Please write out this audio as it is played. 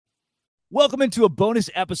Welcome into a bonus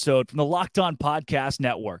episode from the Locked On Podcast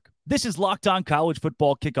Network. This is Locked On College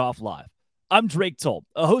Football Kickoff Live. I'm Drake Toll,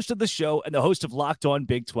 a host of the show and the host of Locked On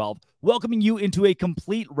Big 12, welcoming you into a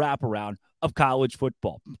complete wraparound of college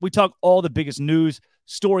football. We talk all the biggest news,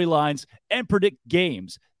 storylines, and predict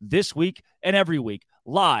games this week and every week,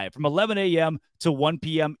 live from 11 a.m. to 1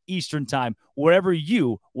 p.m. Eastern Time, wherever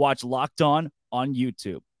you watch Locked On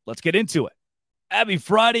YouTube. Let's get into it. Happy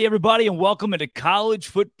Friday, everybody, and welcome into College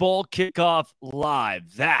Football Kickoff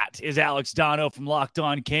Live. That is Alex Dono from Locked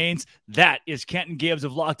On Canes. That is Kenton Gibbs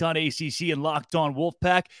of Locked On ACC and Locked On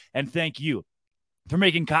Wolfpack. And thank you for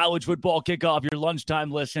making College Football Kickoff your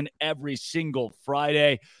lunchtime listen every single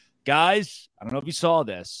Friday. Guys, I don't know if you saw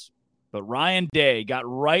this, but Ryan Day got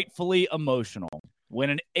rightfully emotional when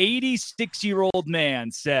an 86-year-old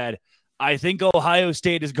man said, "I think Ohio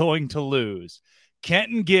State is going to lose."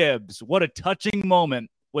 Kenton Gibbs, what a touching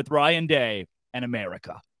moment with Ryan Day and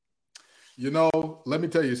America. You know, let me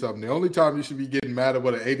tell you something. The only time you should be getting mad at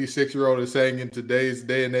what an 86-year-old is saying in today's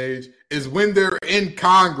day and age is when they're in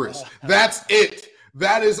Congress. That's it.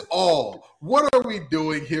 That is all. What are we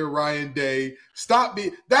doing here, Ryan Day? Stop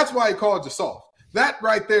being – that's why he called you soft. That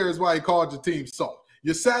right there is why he called your team soft.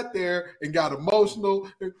 You sat there and got emotional.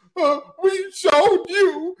 We showed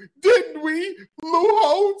you, didn't we? Lou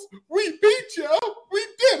Holtz, we beat you. We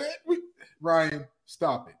did it. Ryan,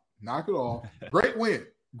 stop it. Knock it off. Great win.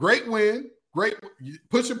 Great win. Great.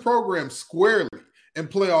 Put your program squarely in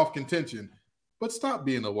playoff contention. But stop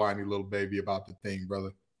being a whiny little baby about the thing,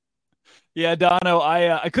 brother. Yeah, Dono,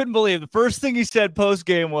 I couldn't believe the first thing he said post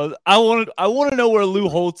game was, I want to know where Lou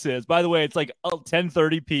Holtz is. By the way, it's like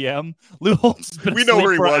 10:30 p.m. Lou Holtz has been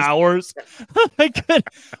asleep for hours.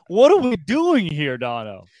 What are we doing here,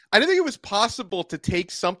 Dono? I didn't think it was possible to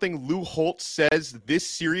take something Lou Holtz says this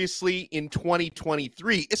seriously in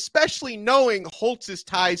 2023, especially knowing Holtz's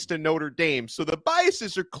ties to Notre Dame. So the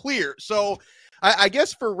biases are clear. So I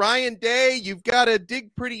guess for Ryan Day, you've got to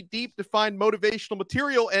dig pretty deep to find motivational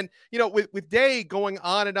material. And, you know, with Day going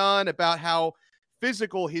on and on about how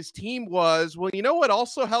physical his team was, well, you know what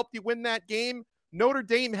also helped you win that game? Notre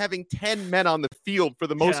Dame having 10 men on the field for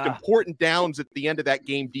the most important downs at the end of that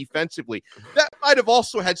game defensively. That might have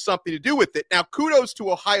also had something to do with it. Now, kudos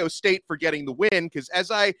to Ohio State for getting the win, because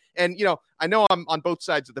I know I'm on both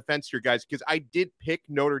sides of the fence here, guys, because I did pick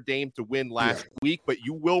Notre Dame to win last week, but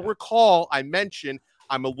you will recall I mentioned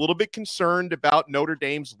I'm a little bit concerned about Notre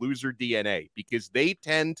Dame's loser DNA because they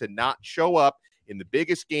tend to not show up in the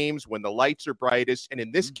biggest games when the lights are brightest. And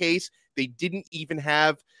in this case, they didn't even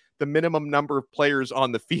have the minimum number of players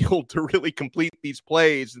on the field to really complete these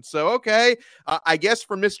plays. And so, I guess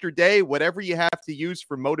for Mr. Day, whatever you have to use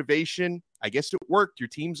for motivation, I guess it worked. Your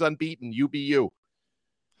team's unbeaten, UBU.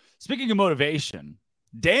 Speaking of motivation,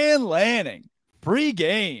 Dan Lanning,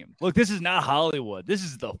 pre-game. Look, this is not Hollywood. This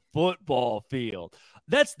is the football field.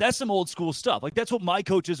 That's some old school stuff. Like, that's what my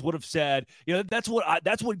coaches would have said. You know, that's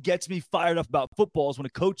what gets me fired up about football is when a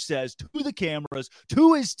coach says to the cameras,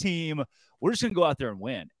 to his team, we're just going to go out there and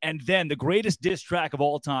win. And then the greatest diss track of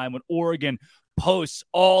all time when Oregon posts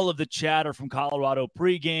all of the chatter from Colorado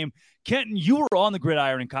pregame. Kenton, you were on the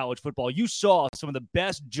gridiron in college football. You saw some of the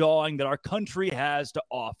best jawing that our country has to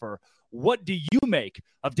offer. What do you make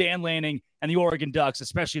of Dan Lanning and the Oregon Ducks,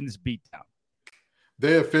 especially in this beatdown?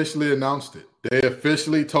 They officially announced it. They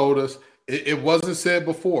officially told us. It wasn't said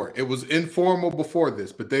before. It was informal before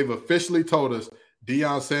this, but they've officially told us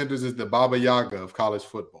Deion Sanders is the Baba Yaga of college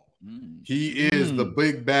football. He is the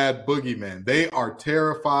big bad boogeyman. They are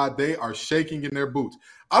terrified. They are shaking in their boots.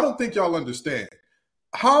 I don't think y'all understand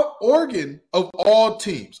how Oregon, of all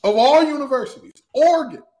teams, of all universities,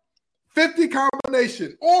 Oregon, 50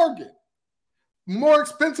 combination, Oregon, more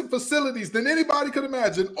expensive facilities than anybody could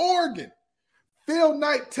imagine, Oregon, Phil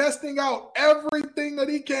Knight testing out everything that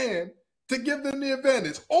he can to give them the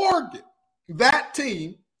advantage. Oregon, that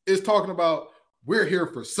team is talking about, we're here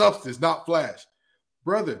for substance, not flash.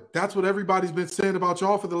 Brother, that's what everybody's been saying about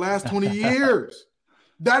y'all for the last 20 years.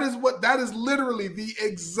 That is literally the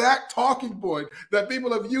exact talking point that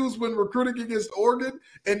people have used when recruiting against Oregon,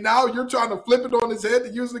 and now you're trying to flip it on his head to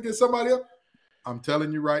use it against somebody else. I'm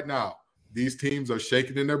telling you right now, these teams are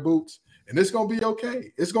shaking in their boots, and it's going to be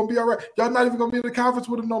okay. It's going to be all right. Y'all not even going to be in the conference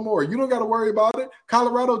with them no more. You don't got to worry about it.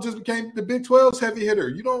 Colorado just became the Big 12's heavy hitter.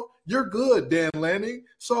 You're good, Dan Lanning.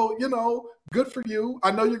 So, good for you.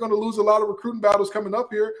 I know you're going to lose a lot of recruiting battles coming up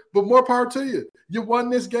here, but more power to you. You won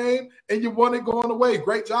this game, and you won it going away.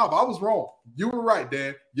 Great job. I was wrong. You were right,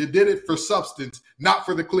 Dan. You did it for substance, not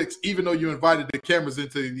for the clicks, even though you invited the cameras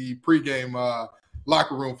into the pregame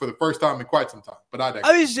locker room for the first time in quite some time. But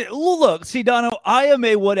Look, see, Dono, I am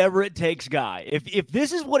a whatever it takes guy. If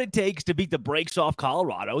this is what it takes to beat the brakes off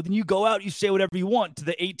Colorado, then you go out, you say whatever you want to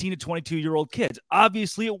the 18 to 22-year-old kids.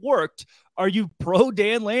 Obviously, it worked. Are you pro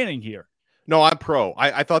Dan Lanning here? No, I'm pro.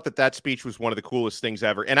 I thought that speech was one of the coolest things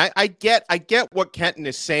ever. And I get what Kenton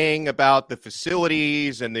is saying about the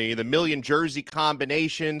facilities and the million jersey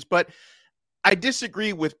combinations, but I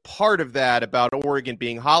disagree with part of that about Oregon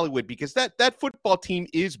being Hollywood, because that football team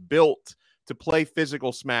is built to play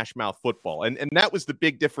physical smash mouth football. And that was the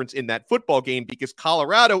big difference in that football game, because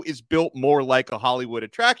Colorado is built more like a Hollywood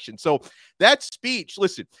attraction. So that speech,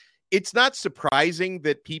 listen, it's not surprising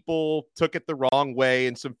that people took it the wrong way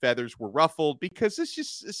and some feathers were ruffled, because it's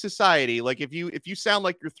just society. Like if you sound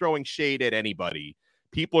like you're throwing shade at anybody,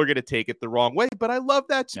 people are going to take it the wrong way. But I love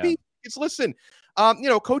that speech. It's listen,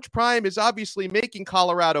 Coach Prime is obviously making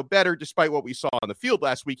Colorado better, despite what we saw on the field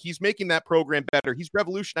last week. He's making that program better. He's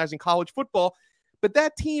revolutionizing college football. But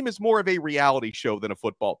that team is more of a reality show than a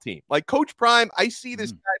football team. Like Coach Prime, I see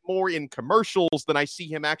this guy more in commercials than I see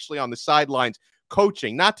him actually on the sidelines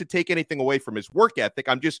coaching. Not to take anything away from his work ethic,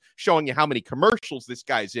 I'm just showing you how many commercials this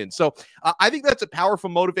guy's in. So I think that's a powerful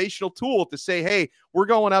motivational tool to say, hey, we're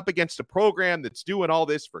going up against a program that's doing all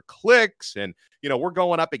this for clicks, and we're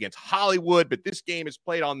going up against Hollywood, but this game is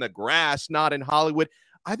played on the grass, not in Hollywood.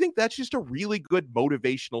 I think that's just a really good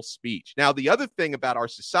motivational speech. Now, the other thing about our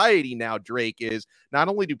society now, Drake, is not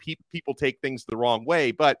only do people take things the wrong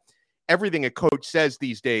way, but everything a coach says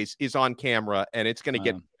these days is on camera, and it's going to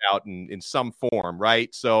get out in some form,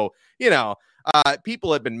 right? So,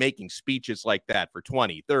 people have been making speeches like that for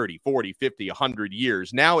 20, 30, 40, 50, 100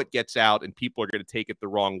 years. Now it gets out, and people are going to take it the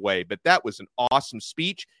wrong way. But that was an awesome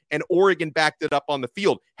speech, and Oregon backed it up on the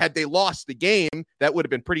field. Had they lost the game, that would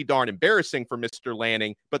have been pretty darn embarrassing for Mr.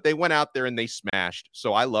 Lanning, but they went out there and they smashed.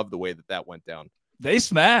 So I love the way that went down. They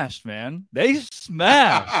smashed, man. They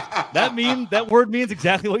smashed. That word means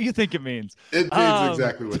exactly what you think it means. It means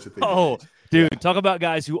exactly what you think. Oh, dude, talk about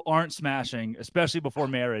guys who aren't smashing, especially before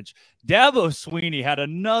marriage. Dabo Sweeney had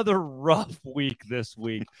another rough week this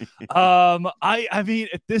week. I mean,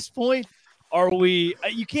 at this point,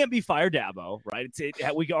 you can't be fire Dabo, right?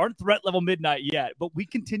 We aren't threat level midnight yet, but we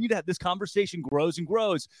continue to have this conversation grows and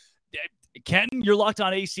grows. Kenton, you're locked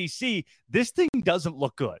on ACC. This thing doesn't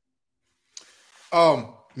look good.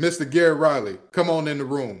 Mr. Garrett Riley, come on in the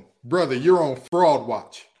room. Brother, you're on fraud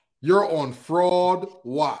watch. You're on fraud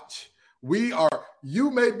watch.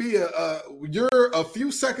 You may be you're a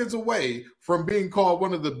few seconds away from being called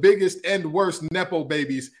one of the biggest and worst Nepo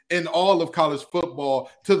babies in all of college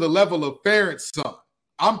football, to the level of Ferentz son.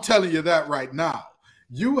 I'm telling you that right now.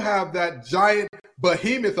 You have that giant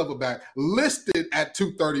behemoth of a back listed at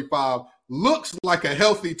 235, looks like a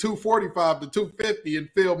healthy 245 to 250 in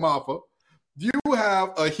Phil Maffa. You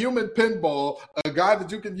have a human pinball, a guy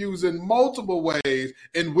that you can use in multiple ways,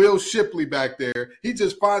 and Will Shipley back there. He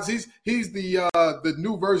just finds he's the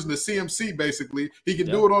new version of CMC, basically. He can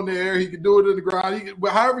do it on the air. He can do it in the ground.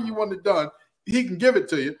 However you want it done, he can give it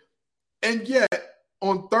to you. And yet,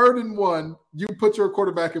 on 3rd and 1, you put your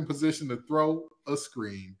quarterback in position to throw a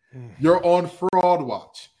screen. You're on fraud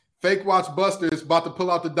watch. Fake Watch Buster is about to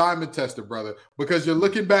pull out the diamond tester, brother, because you're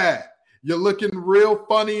looking bad. You're looking real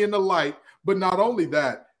funny in the light. But not only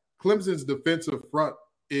that, Clemson's defensive front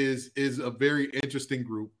is a very interesting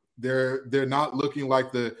group. They're not looking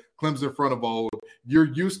like the Clemson front of old.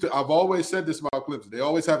 You're used to, I've always said this about Clemson. They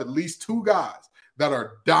always have at least 2 guys that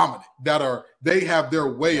are dominant, they have their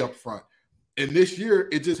way up front. And this year,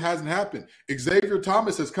 it just hasn't happened. Xavier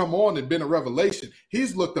Thomas has come on and been a revelation.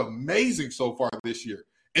 He's looked amazing so far this year.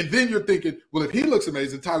 And then you're thinking, well, if he looks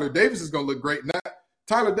amazing, Tyler Davis is going to look great. Now,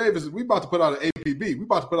 Tyler Davis, we about to put out an APB. We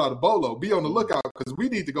about to put out a bolo. Be on the lookout, because we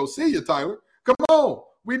need to go see you, Tyler. Come on.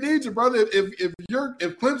 We need you, brother.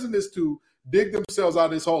 If Clemson is to dig themselves out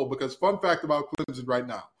of this hole, because fun fact about Clemson right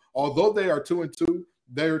now, although they are 2-2,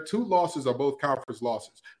 their 2 losses are both conference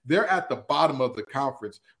losses. They're at the bottom of the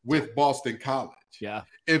conference with Boston College. Yeah.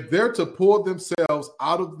 If they're to pull themselves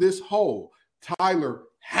out of this hole, Tyler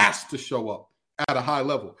has to show up at a high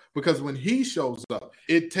level, because when he shows up,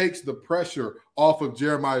 it takes the pressure off of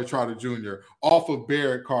Jeremiah Trotter Jr., off of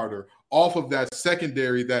Barrett Carter, off of that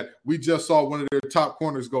secondary that we just saw one of their top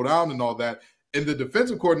corners go down and all that. And the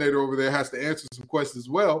defensive coordinator over there has to answer some questions as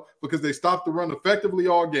well, because they stopped the run effectively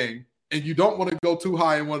all game, and you don't want to go too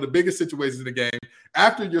high in one of the biggest situations in the game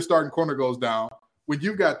after your starting corner goes down, when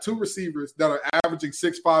you've got 2 receivers that are averaging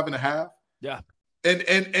 6'5" and a half. Yeah. And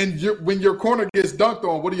when your corner gets dunked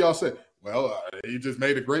on, what do y'all say? Well, he just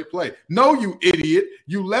made a great play. No, you idiot.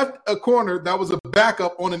 You left a corner that was a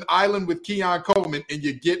backup on an island with Keon Coleman, and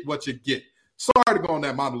you get what you get. Sorry to go on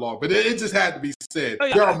that monologue, but it just had to be said. Oh,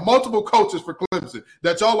 yeah. There are multiple coaches for Clemson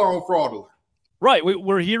that y'all are on fraudulent. Right.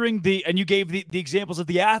 We're hearing and you gave the examples of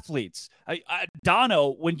the athletes.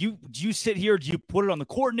 Dono, when you sit here, do you put it on the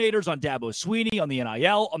coordinators, on Dabo Sweeney, on the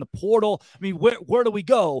NIL, on the portal? I mean, where do we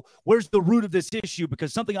go? Where's the root of this issue?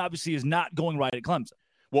 Because something obviously is not going right at Clemson.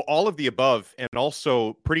 Well, all of the above, and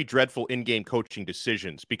also pretty dreadful in-game coaching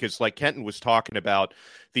decisions, because like Kenton was talking about,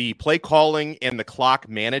 the play calling and the clock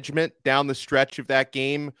management down the stretch of that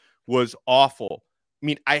game was awful. I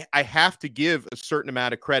mean, I have to give a certain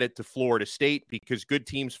amount of credit to Florida State because good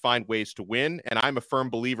teams find ways to win, and I'm a firm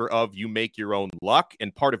believer of you make your own luck,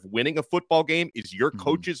 and part of winning a football game is your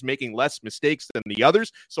coaches making less mistakes than the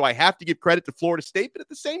others, so I have to give credit to Florida State, but at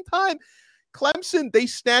the same time, Clemson, they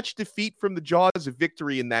snatched defeat from the jaws of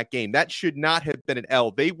victory in that game. That should not have been an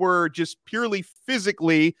L. They were just purely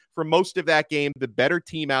physically, for most of that game, the better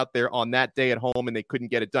team out there on that day at home, and they couldn't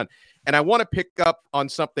get it done. And I want to pick up on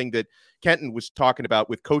something that Kenton was talking about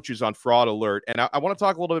with coaches on fraud alert, and I want to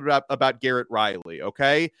talk a little bit about Garrett Riley,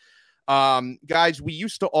 okay? Guys, we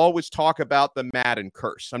used to always talk about the Madden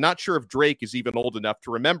curse. I'm not sure if Drake is even old enough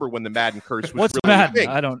to remember when the Madden curse was What's really Madden? big.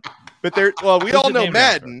 I don't. But we all know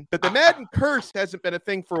Madden, but the Madden curse hasn't been a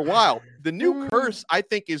thing for a while. The new curse, I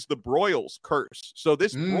think, is the Broyles curse. So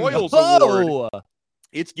this Broyles award,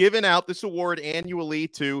 it's given out, this award, annually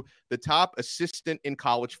to the top assistant in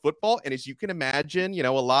college football. And as you can imagine,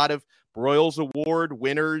 a lot of Broyles Award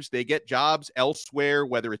winners, they get jobs elsewhere,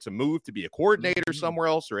 whether it's a move to be a coordinator somewhere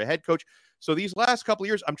else or a head coach. So these last couple of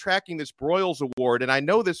years, I'm tracking this Broyles Award, and I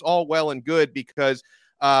know this all well and good because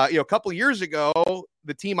a couple of years ago,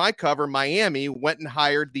 the team I cover, Miami, went and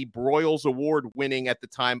hired the Broyles Award-winning at the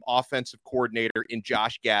time offensive coordinator in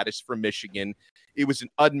Josh Gaddis from Michigan. It was an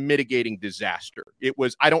unmitigating disaster.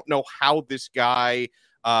 I don't know how this guy,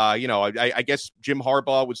 I guess Jim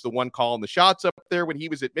Harbaugh was the one calling the shots up there when he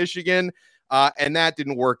was at Michigan. And that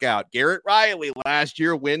didn't work out. Garrett Riley last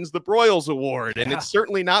year wins the Broyles Award, and it's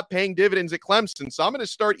certainly not paying dividends at Clemson. So I'm going to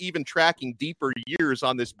start even tracking deeper years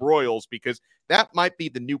on this Broyles because that might be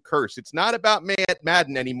the new curse. It's not about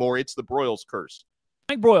Madden anymore. It's the Broyles curse.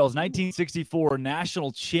 Mike Broyles, 1964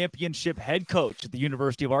 national championship head coach at the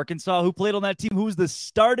University of Arkansas, who played on that team, who was the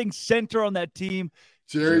starting center on that team.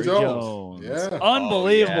 Jerry Jones. Yeah.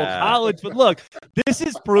 Unbelievable college. But look, this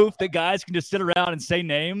is proof that guys can just sit around and say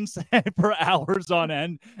names for hours on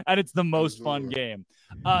end, and it's the most fun game.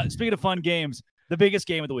 Speaking of fun games, the biggest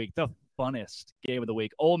game of the week, the funnest game of the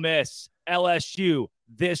week, Ole Miss, LSU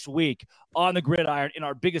this week on the gridiron in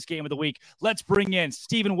our biggest game of the week. Let's bring in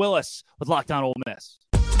Stephen Willis with Locked On Ole Miss.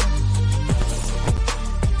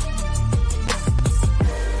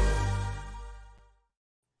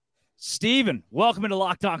 Steven, welcome into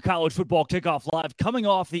Locked On College Football Kickoff Live. Coming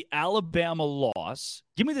off the Alabama loss,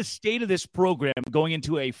 give me the state of this program going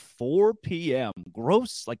into a 4 p.m.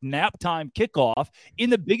 gross, like nap time kickoff in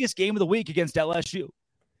the biggest game of the week against LSU.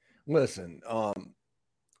 Listen,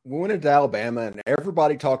 we went into Alabama, and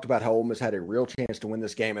everybody talked about how Ole Miss had a real chance to win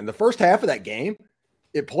this game. And the first half of that game,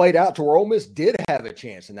 it played out to where Ole Miss did have a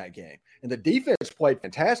chance in that game. And the defense played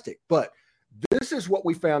fantastic. But this is what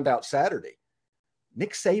we found out Saturday.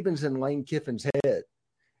 Nick Saban's in Lane Kiffin's head.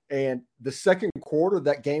 And the second quarter of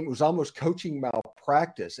that game was almost coaching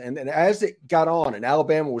malpractice. And as it got on and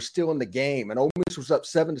Alabama was still in the game and Ole Miss was up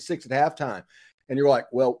 7-6 at halftime, and you're like,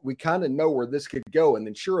 well, we kind of know where this could go. And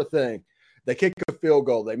then sure thing, they kick a field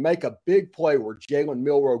goal. They make a big play where Jalen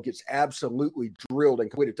Milroe gets absolutely drilled and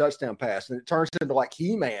complete a touchdown pass. And it turns into like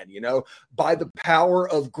He-Man, by the power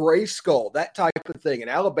of Grayskull, that type of thing. And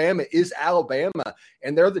Alabama is Alabama,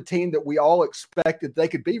 and they're the team that we all expected they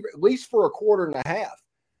could be, at least for a quarter and a half.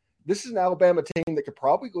 This is an Alabama team that could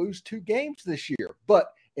probably lose 2 games this year. But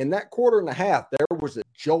in that quarter and a half, there was a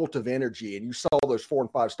jolt of energy, and you saw those 4- and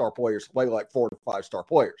 5-star players play like 4- and 5-star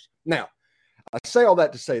players. Now, I say all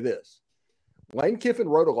that to say this. Lane Kiffin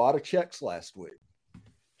wrote a lot of checks last week.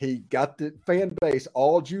 He got the fan base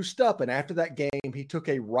all juiced up, and after that game, he took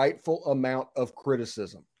a rightful amount of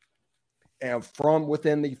criticism and from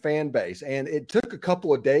within the fan base. And it took a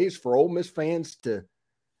couple of days for Ole Miss fans to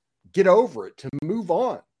get over it, to move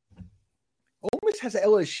on. Ole Miss has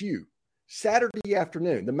LSU Saturday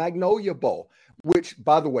afternoon, the Magnolia Bowl, which,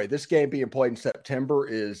 by the way, this game being played in September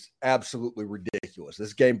is absolutely ridiculous.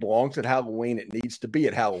 This game belongs at Halloween. It needs to be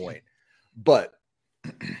at Halloween. But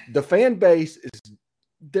the fan base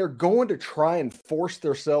they're going to try and force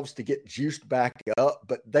themselves to get juiced back up,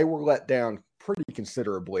 but they were let down pretty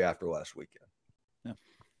considerably after last weekend. Yeah.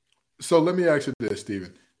 So let me ask you this,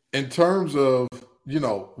 Stephen. In terms of,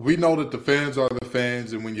 we know that the fans are the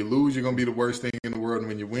fans, and when you lose, you're going to be the worst thing in the world, and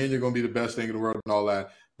when you win, you're going to be the best thing in the world and all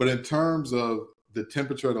that. But in terms of the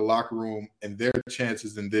temperature of the locker room and their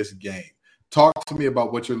chances in this game, talk to me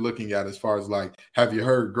about what you're looking at as far as, like, have you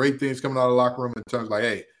heard great things coming out of the locker room in terms of, like,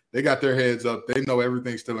 hey, they got their heads up, they know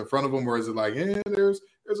everything's still in front of them, or is it like, there's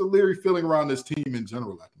a leery feeling around this team in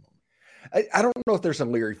general at the moment? I don't know if there's a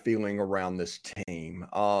leery feeling around this team.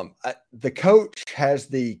 The coach has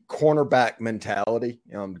the cornerback mentality.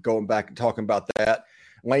 Going back and talking about that,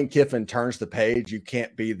 Lane Kiffin turns the page. You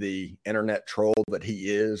can't be the internet troll that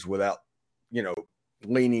he is without,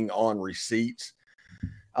 leaning on receipts.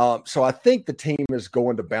 So I think the team is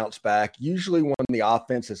going to bounce back. Usually when the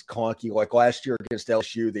offense is clunky, like last year against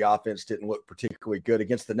LSU, the offense didn't look particularly good.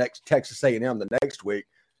 Against the next Texas A&M the next week,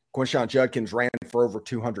 Quinshon Judkins ran for over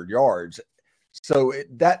 200 yards. So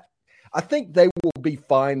I think they will be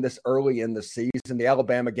fine this early in the season. The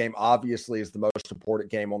Alabama game obviously is the most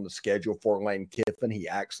important game on the schedule for Lane Kiffin. He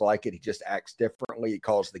acts like it. He just acts differently. He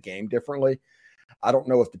calls the game differently. I don't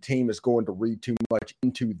know if the team is going to read too much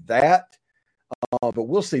into that. But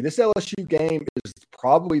we'll see. This LSU game is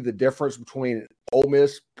probably the difference between Ole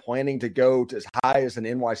Miss planning to go to as high as an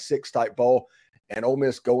NY6 type bowl and Ole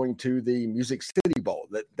Miss going to the Music City Bowl.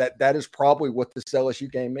 That is probably what this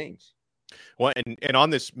LSU game means. Well, and on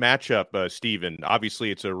this matchup, Stephen,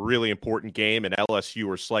 obviously it's a really important game, and LSU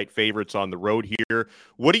are slight favorites on the road here.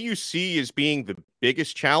 What do you see as being the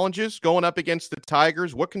biggest challenges going up against the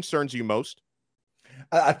Tigers? What concerns you most?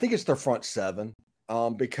 I think it's their front seven,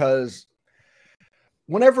 because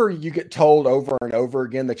whenever you get told over and over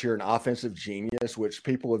again that you're an offensive genius, which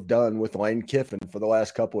people have done with Lane Kiffin for the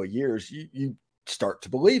last couple of years, you start to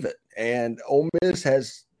believe it. And Ole Miss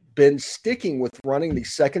has been sticking with running the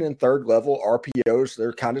second and third level RPOs.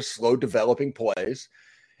 They're kind of slow developing plays.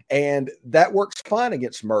 And that works fine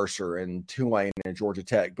against Mercer and Tulane and Georgia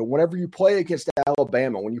Tech. But whenever you play against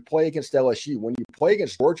Alabama, when you play against LSU, when you play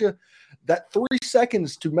against Georgia, that 3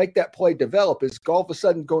 seconds to make that play develop is all of a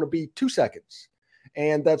sudden going to be 2 seconds.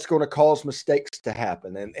 And that's going to cause mistakes to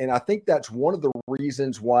happen. And I think that's one of the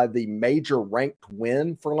reasons why the major ranked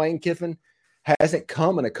win for Lane Kiffin hasn't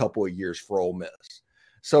come in a couple of years for Ole Miss.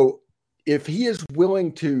 So if he is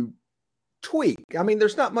willing to tweak, I mean,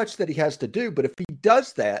 there's not much that he has to do, but if he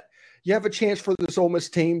does that, you have a chance for this Ole Miss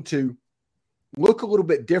team to look a little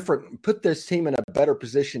bit different and put this team in a better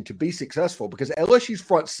position to be successful, because LSU's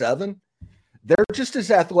front seven, they're just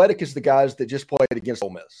as athletic as the guys that just played against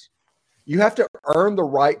Ole Miss. You have to earn the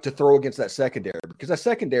right to throw against that secondary, because that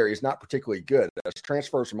secondary is not particularly good. That's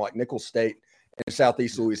transfers from like Nicholls State and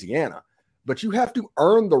Southeast Louisiana. But you have to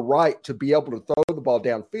earn the right to be able to throw the ball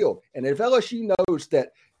downfield. And if LSU knows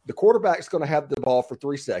that the quarterback's going to have the ball for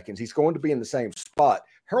 3 seconds, he's going to be in the same spot,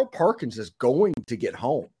 Harold Perkins is going to get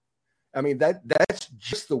home. I mean, that's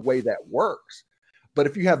just the way that works. But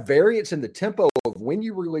if you have variance in the tempo of when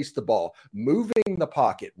you release the ball, moving the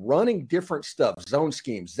pocket, running different stuff, zone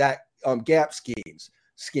schemes, gap schemes,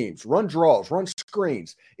 run draws, run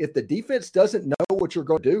screens, if the defense doesn't know what you're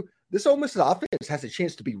going to do, this Ole Miss offense has a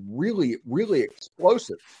chance to be really, really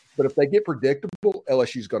explosive. But if they get predictable,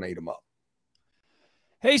 LSU's going to eat them up.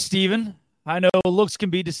 Hey, Steven, I know looks can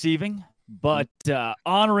be deceiving, but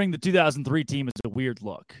honoring the 2003 team is a weird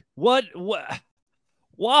look. Why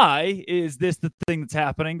is this the thing that's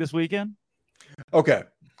happening this weekend? Okay.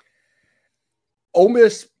 Ole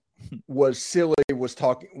Miss was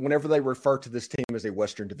talking whenever they refer to this team as a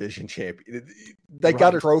Western Division champion. They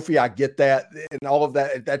got a trophy. I get that. And all of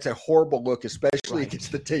that. That's a horrible look, especially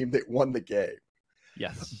against the team that won the game.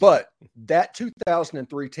 Yes. But that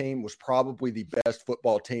 2003 team was probably the best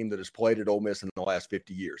football team that has played at Ole Miss in the last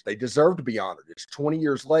 50 years. They deserve to be honored. It's 20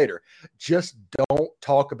 years later. Just don't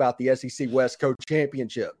talk about the SEC West Coast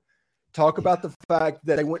Championship. Talk about the fact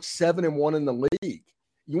that they went 7-1 in the league.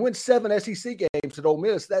 You win 7 SEC games at Ole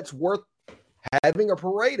Miss, that's worth having a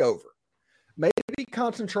parade over. Maybe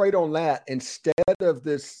concentrate on that instead of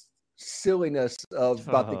this silliness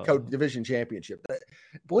about the Coast Division Championship.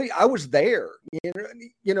 Believe I was there.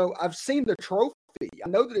 You know, I've seen the trophy. I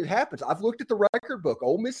know that it happens. I've looked at the record book.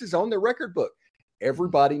 Ole Miss is on their record book.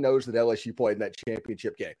 Everybody knows that LSU played in that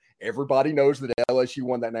championship game. Everybody knows that LSU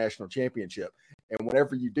won that national championship. And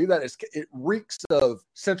whenever you do that, it reeks of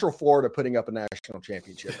Central Florida putting up a national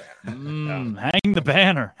championship banner. Hang the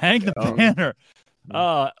banner. Hang the banner.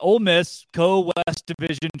 Ole Miss, co-West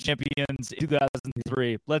Division champions in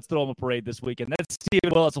 2003. Let's throw them a parade this weekend. That's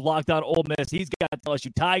Stephen Willis of Locked On Ole Miss. He's got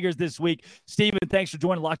LSU Tigers this week. Stephen, thanks for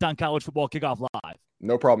joining Locked On College Football Kickoff Live.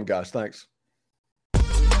 No problem, guys. Thanks.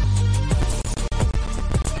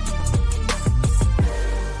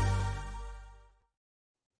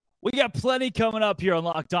 We got plenty coming up here on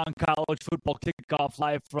Locked On College Football Kickoff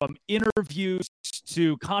Live, from interviews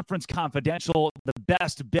to Conference Confidential, the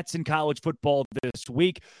best bits in college football this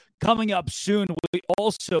week. Coming up soon, we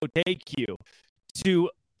also take you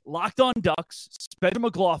to Locked On Ducks, Spencer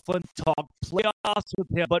McLaughlin, talk playoffs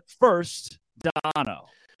with him. But first, Dono.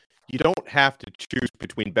 You don't have to choose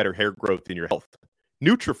between better hair growth and your health.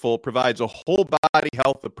 Nutrafol provides a whole body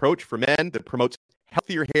health approach for men that promotes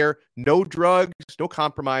healthier hair, no drugs, no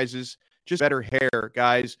compromises, just better hair,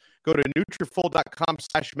 guys. Go to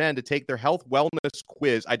Nutrafol.com/men to take their health wellness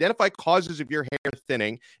quiz. Identify causes of your hair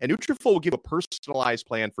thinning, and Nutrafol will give a personalized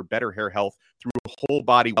plan for better hair health through whole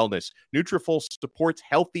body wellness. Nutrafol supports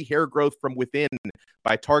healthy hair growth from within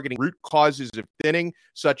by targeting root causes of thinning,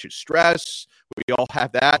 such as stress. We all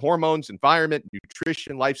have that. Hormones, environment,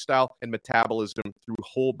 nutrition, lifestyle, and metabolism through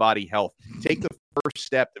whole body health. Take the first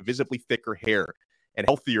step to visibly thicker hair and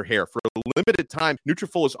healthier hair. For a limited time,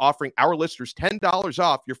 Nutrafol is offering our listeners $10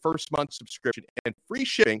 off your first month subscription and free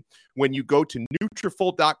shipping when you go to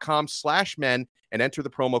Nutrafol.com/men and enter the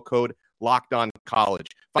promo code LOCKEDONCollege.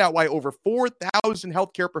 Find out why over 4,000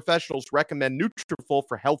 healthcare professionals recommend Nutrafol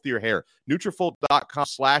for healthier hair.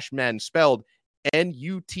 Nutrafol.com/men, spelled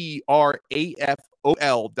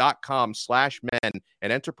Nutrafol.com/men,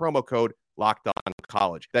 and enter promo code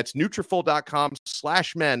LOCKEDONCollege. That's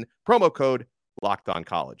Nutrafol.com/men, promo code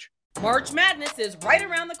LOCKEDONCollege. March Madness is right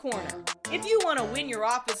around the corner. If you want to win your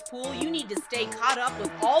office pool, you need to stay caught up with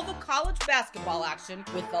all the college basketball action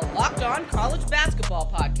with the Locked On College Basketball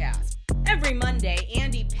Podcast. Every Monday,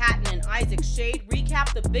 Andy Patton and Isaac Shade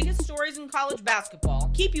recap the biggest stories in college basketball,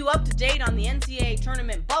 keep you up to date on the NCAA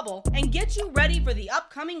tournament bubble, and get you ready for the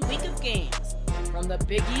upcoming week of games. From the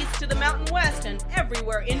Big East to the Mountain West and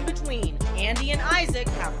everywhere in between, Andy and Isaac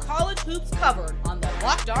have college hoops covered on the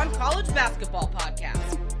Locked On College Basketball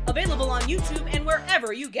Podcast. Available on YouTube and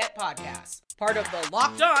wherever you get podcasts. Part of the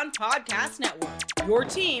Locked On Podcast Network. Your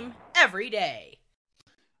team every day.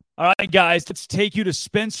 All right, guys, let's take you to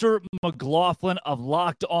Spencer McLaughlin of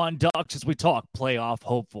Locked On Ducks as we talk playoff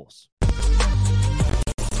hopefuls.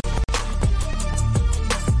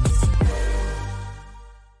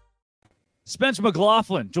 Spencer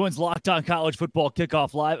McLaughlin joins Locked On College Football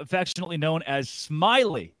Kickoff Live, affectionately known as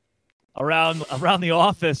Smiley around the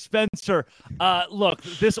office. Spencer, look,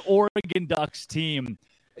 this Oregon Ducks team,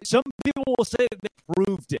 some people will say they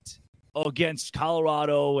proved it against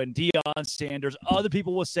Colorado and Deion Sanders. Other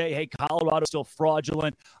people will say, hey, Colorado's still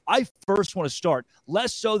fraudulent. I first want to start,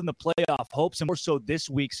 less so than the playoff hopes and more so this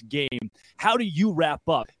week's game. How do you wrap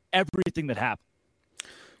up everything that happened?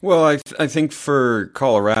 Well, I think for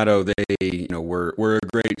Colorado, they were a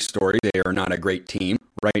great story. They are not a great team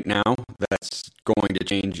right now. That's going to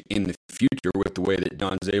change in the future with the way that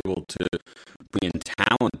Don's able to bring in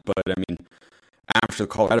talent. But I mean, after the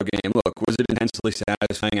Colorado game, look, was it intensely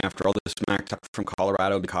satisfying after all this smack talk from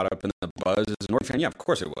Colorado to be caught up in the buzz as a North fan? Yeah, of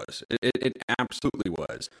course it was. It absolutely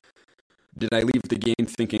was. Did I leave the game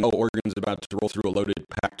thinking, oh, Oregon's about to roll through a loaded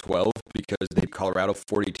Pac-12 because they beat Colorado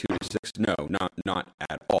 42-6? No, not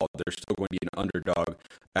at all. They're still going to be an underdog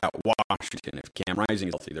at Washington. If Cam Rising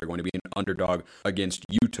is healthy, they're going to be an underdog against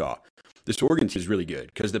Utah. This Oregon team is really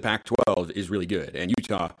good because the Pac-12 is really good, and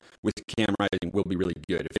Utah with Cam Rising will be really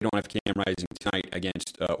good. If they don't have Cam Rising tonight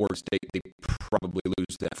against Oregon State, they probably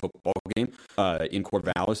lose that football game in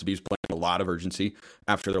Corvallis. He's playing a lot of urgency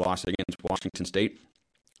after their loss against Washington State.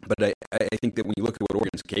 But I think that when you look at what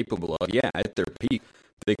Oregon's capable of, yeah, at their peak,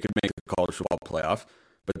 they could make the college football playoff.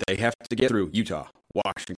 But they have to get through Utah,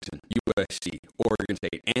 Washington, USC, Oregon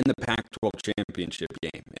State, and the Pac-12 championship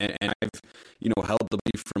game. And I've, held the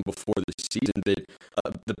belief from before the season that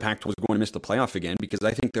the Pac-12 was going to miss the playoff again because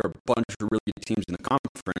I think there are a bunch of really good teams in the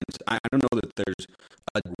conference. I don't know that there's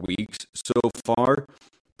weeks so far.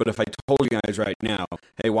 But if I told you guys right now,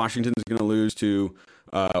 hey, Washington's going to lose to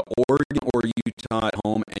Oregon or Utah at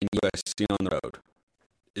home and USC on the road,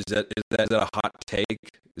 is that a hot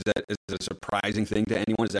take? Is that a surprising thing to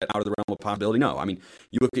anyone? Is that out of the realm of possibility? No. I mean,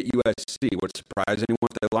 you look at USC. Would it surprise anyone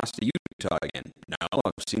if they lost to Utah again? No,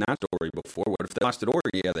 I've seen that story before. What if they lost at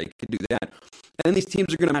Oregon? Yeah, they could do that. And these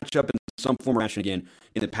teams are going to match up in some form or fashion again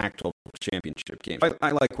in the Pac-12 championship game.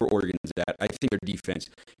 I like where Oregon's at. I think their defense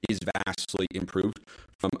is vastly improved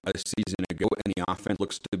from a season ago, and the offense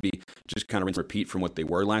looks to be just kind of rinse and repeat from what they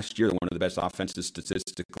were last year. They're one of the best offenses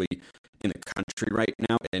statistically in the country right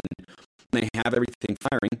now, and they have everything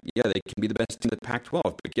firing. Yeah, they can be the best team in the Pac-12,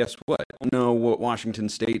 but guess what? I don't know what Washington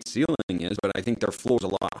State's ceiling is, but I think their floor is a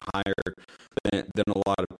lot higher than a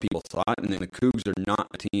lot of people thought, and then the Cougs are not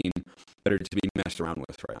a team better to be messed around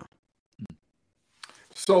with right now.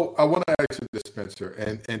 So I want to ask you this, Spencer,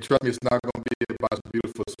 and trust me, it's not going to be about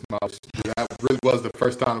beautiful smiles. That really was the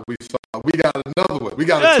first time we saw. We got another one. We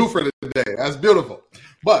got a twofer today. That's beautiful.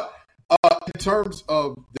 But in terms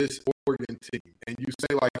of this Oregon team, and you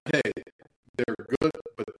say like, hey, they're good,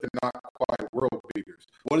 but they're not quite world beaters.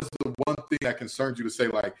 What is the one thing that concerns you to say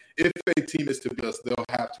like, if a team is to beat us, they'll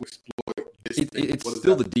have to exploit this? It's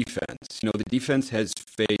still the defense. The defense has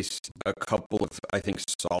faced a couple of, I think,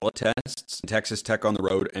 solid tests. Texas Tech on the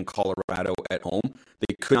road and Colorado at home.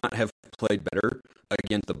 They could not have played better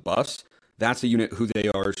against the Buffs. That's a unit who they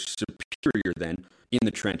are superior than in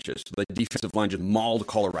the trenches. The defensive line just mauled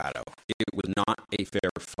Colorado. It was not a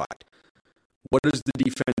fair fight. What does the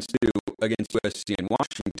defense do against USC and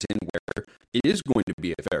Washington, where it is going to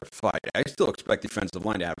be a fair fight? I still expect the defensive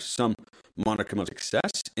line to have some modicum of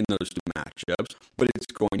success in those two matchups, but it's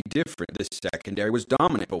going to be different. The secondary was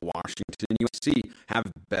dominant, but Washington and USC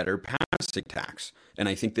have better passing attacks. And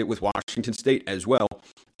I think that with Washington State as well,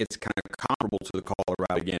 it's kind of comparable to the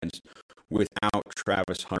Colorado against without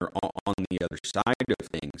Travis Hunter on the other side of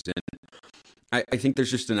things. And I think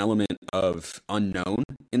there's just an element of unknown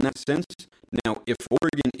in that sense. Now, if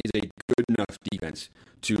Oregon is a good enough defense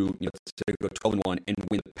to let's say go 12-1 and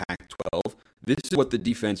win the Pac-12, this is what the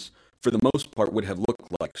defense, for the most part, would have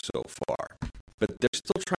looked like so far. But they're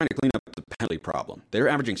still trying to clean up the penalty problem. They're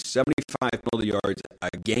averaging 75 penalty yards a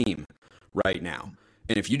game right now.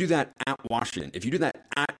 And if you do that at Washington, if you do that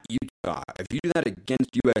at Utah, if you do that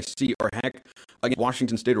against USC, or heck, against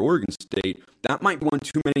Washington State or Oregon State, that might be one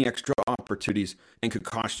too many extra opportunities and could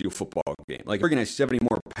cost you a football game. Like, Oregon has 70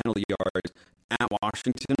 more penalty yards at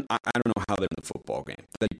Washington. I don't know how they're in the football game.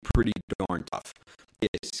 That'd be pretty darn tough. They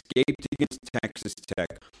escaped against Texas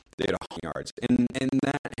Tech. They had 100 yards. And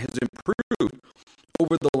that has improved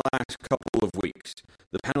over the last couple of weeks.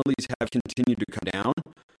 The penalties have continued to come down,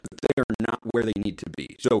 but they are not where they need to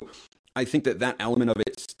be. So I think that element of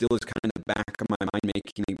it still is kind of in the back of my mind,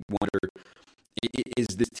 making me wonder, is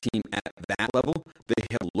this team at that level? They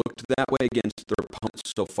have looked that way against their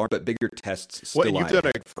opponents so far, but bigger tests still lie. You've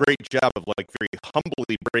done a great job of very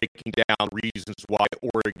humbly breaking down reasons why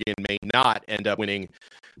Oregon may not end up winning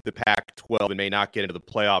the Pac-12 and may not get into the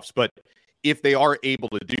playoffs. But if they are able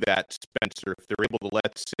to do that, Spencer, if they're able to,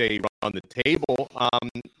 let's say, run the table,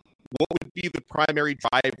 what would be the primary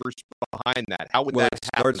drivers behind that? How would that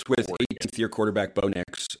happen? It starts with 18th-year quarterback Bo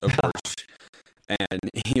Nix, of course. And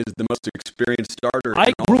he is the most experienced starter.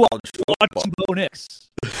 I grew up watching Bo Nix.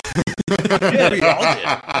 Yeah,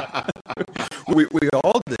 we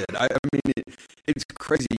all did. I mean, it's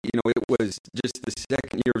crazy. It was just the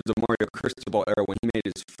second year of the Mario Cristobal era when he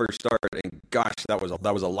made his first start, and gosh, that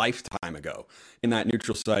was a lifetime ago in that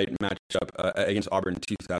neutral site matchup against Auburn in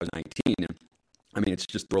 2019. And I mean, it's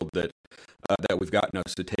just thrilled that we've gotten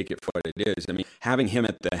us to take it for what it is. I mean, having him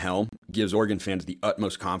at the helm gives Oregon fans the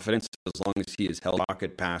utmost confidence. As long as he is held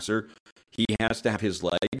pocket passer, he has to have his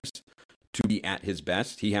legs to be at his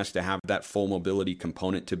best. He has to have that full mobility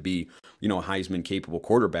component to be, a Heisman capable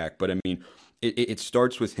quarterback. But I mean, it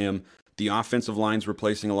starts with him. The offensive line's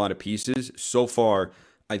replacing a lot of pieces. So far,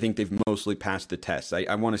 I think they've mostly passed the test.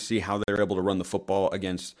 I want to see how they're able to run the football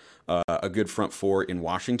against a good front four in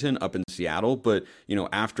Washington, up in Seattle. But,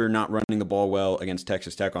 after not running the ball well against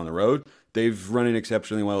Texas Tech on the road, they've run it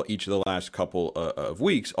exceptionally well each of the last couple of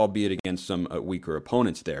weeks, albeit against some weaker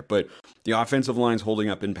opponents there. But the offensive line's holding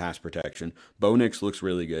up in pass protection. Bo Nix looks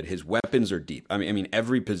really good. His weapons are deep. I mean,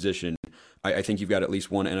 every position, I think you've got at least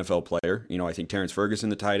one NFL player. I think Terrence Ferguson,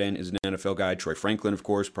 the tight end, is an NFL guy. Troy Franklin, of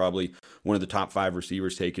course, probably one of the top 5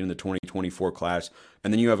 receivers taken in the 2024 class.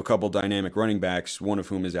 And then you have a couple dynamic running backs, one of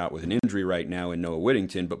whom is out with an injury right now in Noah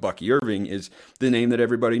Whittington. But Bucky Irving is the name that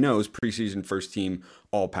everybody knows, preseason first team,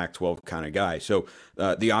 all Pac-12 kind of guy. So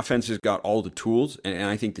the offense has got all the tools, and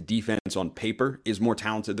I think the defense on paper is more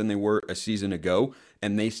talented than they were a season ago,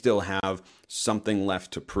 and they still have something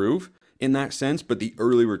left to prove in that sense, but the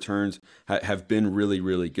early returns have been really,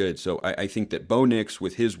 really good. So I think that Bo Nix,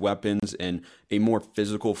 with his weapons and a more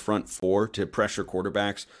physical front four to pressure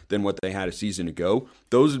quarterbacks than what they had a season ago,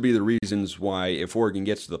 those would be the reasons why, if Oregon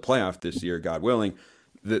gets to the playoff this year, God willing,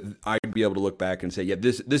 that I'd be able to look back and say, yeah,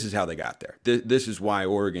 this is how they got there. This is why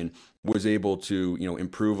Oregon was able to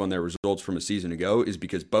improve on their results from a season ago, is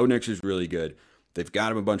because Bo Nix is really good. They've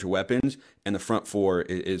got him a bunch of weapons, and the front four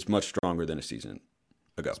is much stronger than a season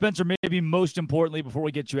ago. Spencer, maybe most importantly, before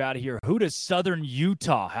we get you out of here, who does Southern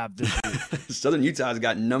Utah have this week? Southern Utah's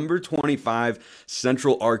got number 25,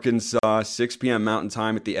 Central Arkansas, 6 p.m. Mountain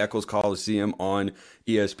Time at the Eccles Coliseum on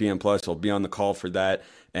ESPN+. I'll be on the call for that.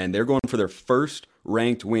 And they're going for their first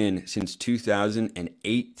ranked win since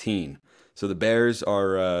 2018. So the Bears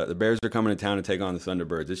are coming to town to take on the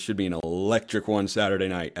Thunderbirds. This should be an electric one Saturday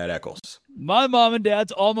night at Eccles. My mom and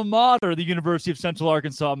dad's alma mater, the University of Central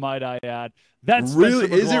Arkansas, might I add. That's really,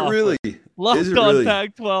 Spencer is it really? Locked is it on really?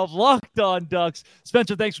 Pac-12, Locked on Ducks.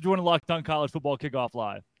 Spencer, thanks for joining Locked on College Football Kickoff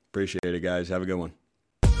Live. Appreciate it, guys. Have a good one.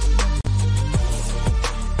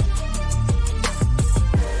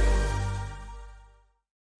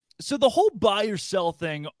 So the whole buy or sell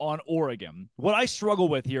thing on Oregon, what I struggle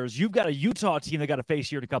with here is you've got a Utah team that got to face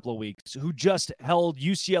here in a couple of weeks who just held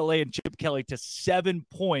UCLA and Chip Kelly to 7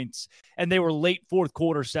 points, and they were late fourth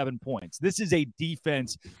quarter 7 points. This is a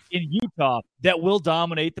defense in Utah that will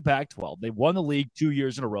dominate the Pac-12. They won the league 2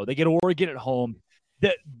 years in a row. They get Oregon at home.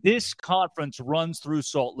 This conference runs through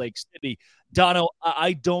Salt Lake City. Dono,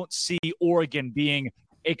 I don't see Oregon being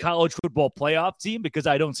a college football playoff team because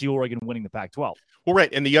I don't see Oregon winning the Pac-12. Well,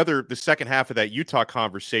 right. And the second half of that Utah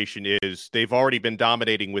conversation is they've already been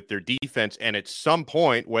dominating with their defense. And at some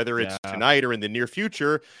point, whether it's tonight or in the near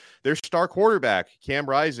future, their star quarterback, Cam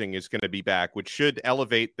Rising, is going to be back, which should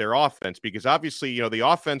elevate their offense because obviously, the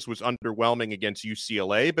offense was underwhelming against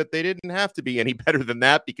UCLA, but they didn't have to be any better than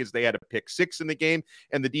that because they had a pick 6 in the game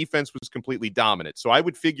and the defense was completely dominant. So I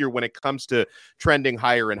would figure when it comes to trending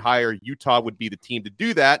higher and higher, Utah would be the team to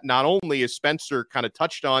do that. Not only, as Spencer kind of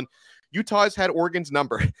touched on, Utah has had Oregon's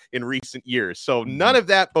number in recent years. So none of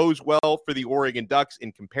that bodes well for the Oregon Ducks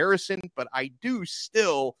in comparison, but I do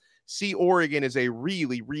still see Oregon as a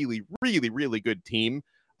really, really, really, really good team.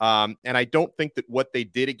 And I don't think that what they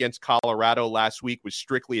did against Colorado last week was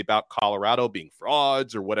strictly about Colorado being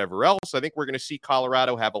frauds or whatever else. I think we're going to see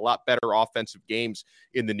Colorado have a lot better offensive games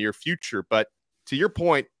in the near future. But to your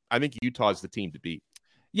point, I think Utah is the team to beat.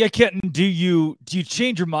 Yeah, Kenton, do you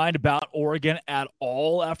change your mind about Oregon at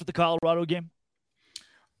all after the Colorado game?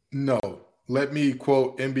 No. Let me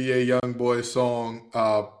quote NBA Youngboy's song,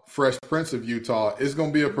 Fresh Prince of Utah. It's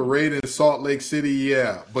going to be a parade in Salt Lake City,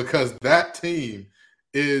 yeah, because that team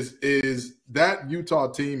that Utah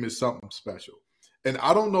team is something special. And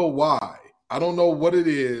I don't know why. I don't know what it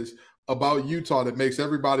is about Utah that makes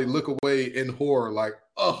everybody look away in horror like,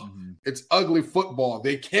 it's ugly football.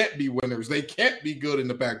 They can't be winners. They can't be good in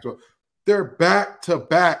the Pac-12. They're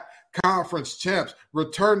back-to-back conference champs,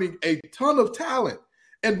 returning a ton of talent.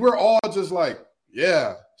 And we're all just like,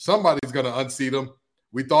 yeah, somebody's going to unseat them.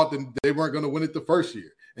 We thought that they weren't going to win it the first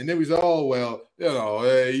year. And then we said, oh, well,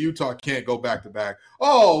 Utah can't go back-to-back.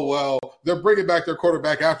 Oh, well, they're bringing back their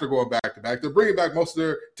quarterback after going back-to-back. They're bringing back most of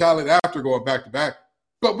their talent after going back-to-back.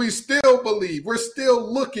 But we still believe. We're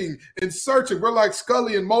still looking and searching. We're like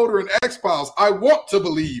Scully and Mulder and X-Files. I want to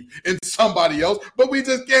believe in somebody else, but we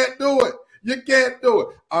just can't do it. You can't do it.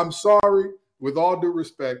 I'm sorry. With all due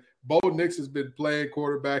respect, Bo Nix has been playing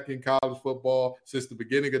quarterback in college football since the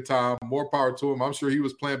beginning of time. More power to him. I'm sure he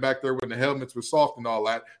was playing back there when the helmets were soft and all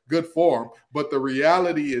that. Good for him. But the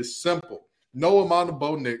reality is simple. No amount of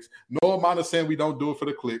Bo Nix, no amount of saying we don't do it for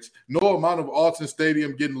the clicks, no amount of Alton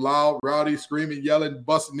Stadium getting loud, rowdy, screaming, yelling,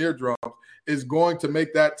 busting eardrums is going to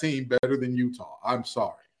make that team better than Utah. I'm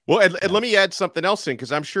sorry. Well, and let me add something else in,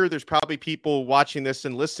 because I'm sure there's probably people watching this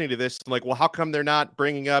and listening to this like, well, how come they're not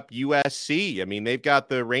bringing up USC? I mean, they've got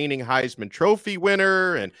the reigning Heisman Trophy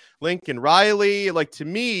winner and Lincoln Riley. Like, to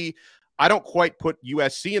me, I don't quite put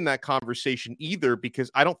USC in that conversation either,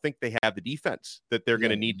 because I don't think they have the defense that they're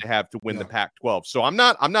going to need to have to win the Pac-12. So I'm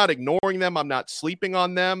not ignoring them. I'm not sleeping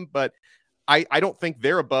on them, but I don't think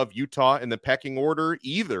they're above Utah in the pecking order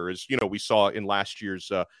either, as we saw in last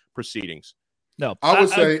year's proceedings. No, I would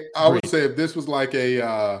say if this was like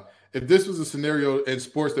if this was a scenario in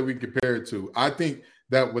sports that we compare it to, I think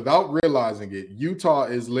that without realizing it, Utah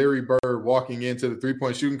is Larry Bird walking into the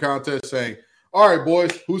 3-point shooting contest saying, all right,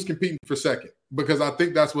 boys, who's competing for second? Because I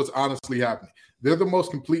think that's what's honestly happening. They're the most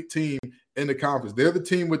complete team in the conference. They're the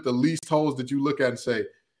team with the least holes that you look at and say,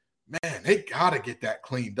 man, they got to get that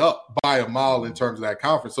cleaned up by a mile in terms of that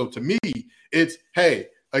conference. So to me, it's, hey,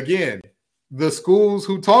 again, the schools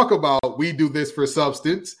who talk about we do this for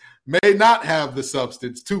substance may not have the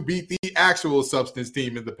substance to beat the actual substance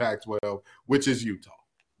team in the Pac-12, which is Utah.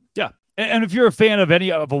 Yeah. And if you're a fan of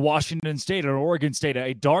any of a Washington State or Oregon State,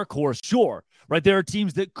 a dark horse, sure, right? There are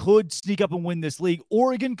teams that could sneak up and win this league.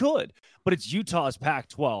 Oregon could, but it's Utah's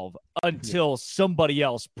Pac-12 until somebody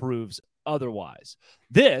else proves otherwise.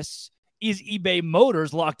 This is eBay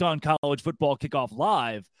Motors Locked On College Football Kickoff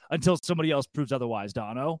Live until somebody else proves otherwise,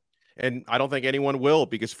 Dono. And I don't think anyone will,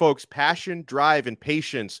 because, folks, passion, drive, and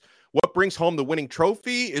patience, what brings home the winning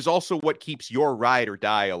trophy is also what keeps your ride or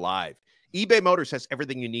die alive. eBay Motors has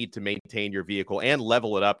everything you need to maintain your vehicle and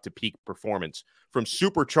level it up to peak performance. From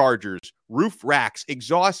superchargers, roof racks,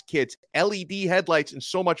 exhaust kits, LED headlights, and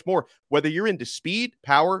so much more. Whether you're into speed,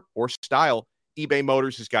 power, or style, eBay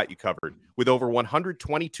Motors has got you covered. With over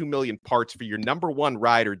 122 million parts for your number one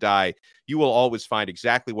ride or die, you will always find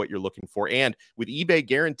exactly what you're looking for. And with eBay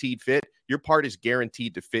Guaranteed Fit, your part is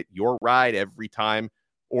guaranteed to fit your ride every time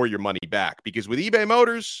or your money back. Because with eBay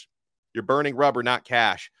Motors, you're burning rubber, not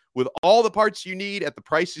cash. With all the parts you need at the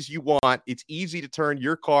prices you want, it's easy to turn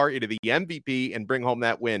your car into the MVP and bring home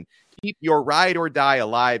that win. Keep your ride or die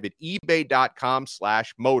alive at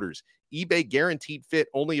ebay.com/motors. eBay Guaranteed Fit,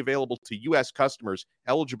 only available to U.S. customers,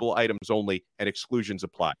 eligible items only, and exclusions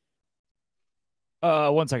apply.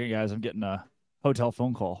 1 second, guys. I'm getting a hotel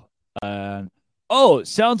phone call.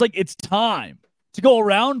 Sounds like it's time to go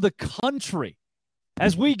around the country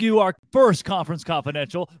as we do our first Conference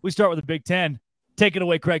Confidential. We start with the Big Ten. Take it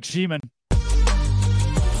away, Craig Sheeman.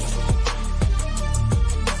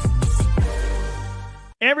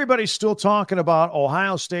 Everybody's still talking about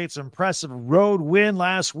Ohio State's impressive road win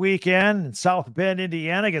last weekend in South Bend,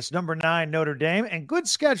 Indiana against number 9 Notre Dame, and good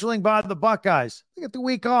scheduling by the Buckeyes. They get the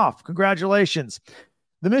week off. Congratulations.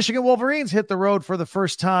 The Michigan Wolverines hit the road for the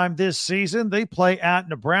first time this season. They play at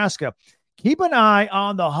Nebraska. Keep an eye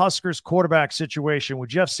on the Huskers quarterback situation when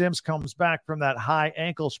Jeff Sims comes back from that high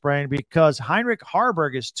ankle sprain, because Heinrich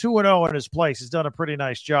Harburg is 2-0 in his place. He's done a pretty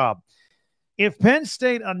nice job. If Penn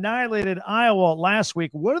State annihilated Iowa last week,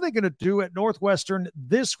 what are they going to do at Northwestern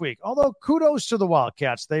this week? Although kudos to the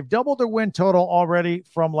Wildcats. They've doubled their win total already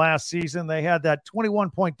from last season. They had that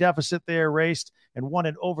 21-point deficit they erased and won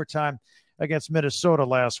in overtime against Minnesota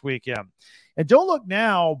last weekend. And don't look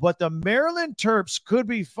now, but the Maryland Terps could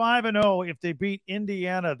be 5-0 if they beat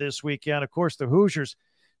Indiana this weekend. Of course, the Hoosiers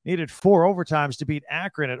needed 4 overtimes to beat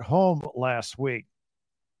Akron at home last week.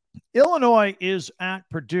 Illinois is at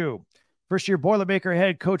Purdue. First-year Boilermaker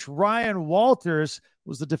head coach Ryan Walters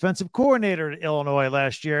was the defensive coordinator at Illinois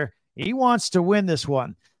last year. He wants to win this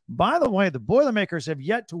one. By the way, the Boilermakers have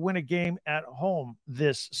yet to win a game at home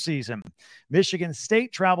this season. Michigan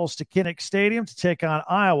State travels to Kinnick Stadium to take on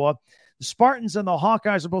Iowa. The Spartans and the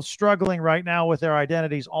Hawkeyes are both struggling right now with their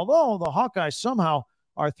identities, although the Hawkeyes somehow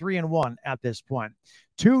are 3-1 at this point.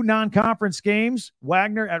 2 non-conference games,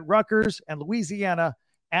 Wagner at Rutgers and Louisiana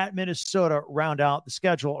at Minnesota, round out the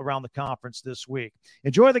schedule around the conference this week.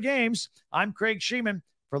 Enjoy the games. I'm Craig Sheeman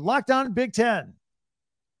for Locked On Big Ten.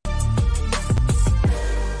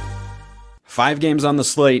 5 games on the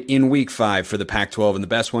slate in Week 5 for the Pac-12, and the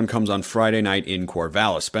best one comes on Friday night in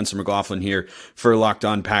Corvallis. Spencer McLaughlin here for Locked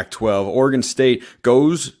On Pac-12. Oregon State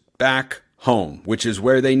goes back home, which is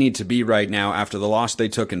where they need to be right now after the loss they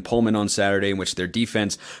took in Pullman on Saturday, in which their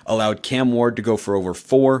defense allowed Cam Ward to go for over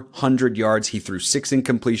 400 yards. He threw 6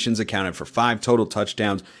 incompletions, accounted for 5 total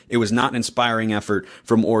touchdowns. It was not an inspiring effort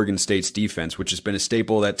from Oregon State's defense, which has been a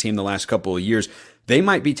staple of that team the last couple of years. They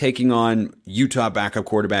might be taking on Utah backup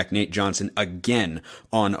quarterback Nate Johnson again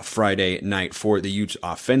on Friday night for the Utes.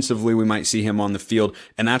 Offensively, we might see him on the field,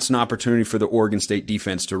 and that's an opportunity for the Oregon State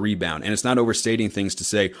defense to rebound. And it's not overstating things to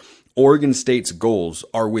say Oregon State's goals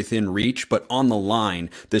are within reach, but on the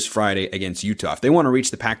line this Friday against Utah. If they want to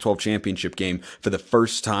reach the Pac-12 championship game for the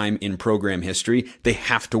first time in program history, they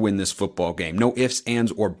have to win this football game. No ifs,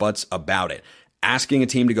 ands, or buts about it. Asking a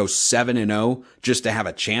team to go 7-0 just to have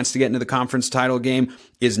a chance to get into the conference title game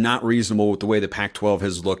is not reasonable with the way the Pac-12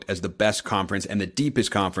 has looked as the best conference and the deepest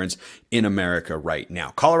conference in America right now.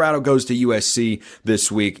 Colorado goes to USC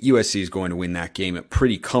this week. USC is going to win that game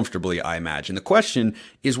pretty comfortably, I imagine. The question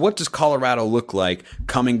is, what does Colorado look like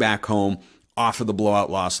coming back home off of the blowout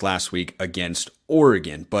loss last week against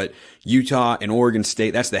Oregon? But Utah and Oregon State,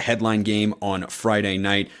 that's the headline game on Friday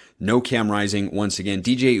night. No Cam Rising once again.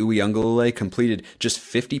 DJ Uiagalelei completed just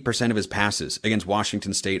 50% of his passes against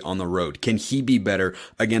Washington State on the road. Can he be better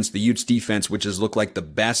against the Utes defense, which has looked like the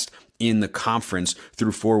best in the conference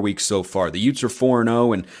through 4 weeks so far? The Utes are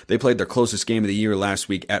 4-0, and they played their closest game of the year last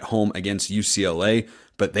week at home against UCLA,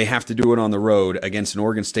 but they have to do it on the road against an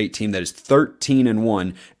Oregon State team that is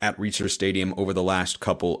 13-1 at Reser Stadium over the last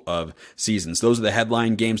couple of seasons. Those are the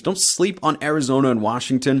headline games. Don't sleep on Arizona and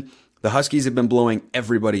Washington. The Huskies have been blowing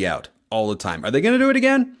everybody out all the time. Are they going to do it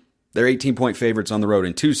again? They're 18-point favorites on the road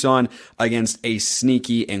in Tucson against a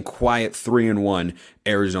sneaky and quiet 3-1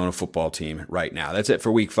 Arizona football team right now. That's it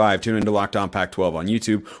for Week 5. Tune into Locked On Pac-12 on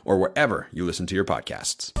YouTube or wherever you listen to your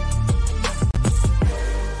podcasts.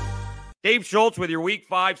 Dave Schultz with your Week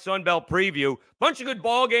 5 Sun Belt preview. Bunch of good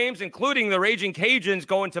ball games, including the Raging Cajuns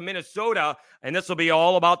going to Minnesota, and this will be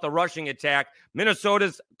all about the rushing attack.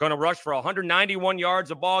 Minnesota's going to rush for 191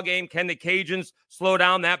 yards a ball game. Can the Cajuns slow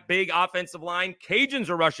down that big offensive line? Cajuns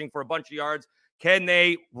are rushing for a bunch of yards. Can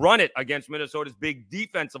they run it against Minnesota's big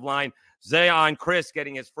defensive line? Zion Chris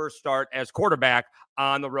getting his first start as quarterback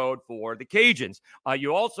on the road for the Cajuns.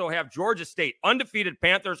 You also have Georgia State, undefeated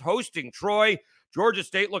Panthers hosting Troy. Georgia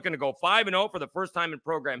State looking to go 5-0 for the first time in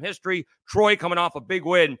program history. Troy coming off a big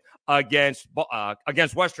win against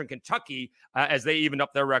Western Kentucky as they evened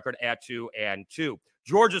up their record at 2-2.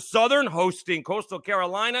 Georgia Southern hosting Coastal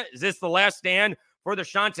Carolina. Is this the last stand for the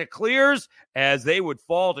Chanticleers as they would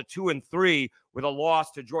fall to 2-3 with a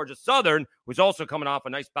loss to Georgia Southern, who's also coming off a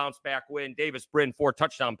nice bounce-back win. Davis Brin, 4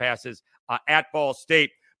 touchdown passes at Ball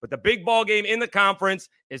State. But the big ball game in the conference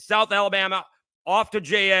is South Alabama off to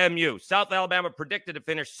JMU. South Alabama predicted to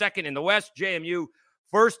finish second in the West, JMU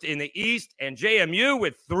first in the East, and JMU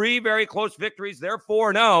with 3 very close victories. They're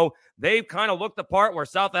 4-0. They've kind of looked the part where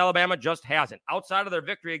South Alabama just hasn't. Outside of their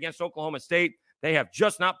victory against Oklahoma State, they have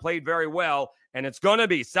just not played very well, and it's going to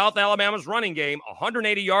be South Alabama's running game,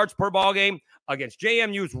 180 yards per ball game against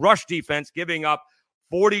JMU's rush defense, giving up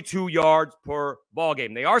 42 yards per ball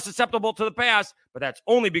game. They are susceptible to the pass, but that's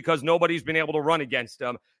only because nobody's been able to run against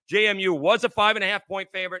them. JMU was a 5.5-point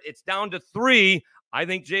favorite. It's down to 3. I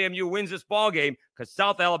think JMU wins this ball game because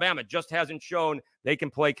South Alabama just hasn't shown they can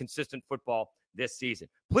play consistent football this season.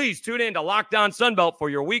 Please tune in to Locked On Sunbelt for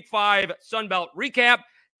your Week 5 Sunbelt recap.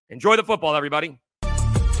 Enjoy the football, everybody.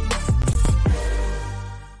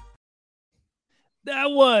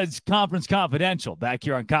 That was Conference Confidential back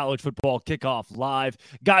here on College Football Kickoff Live.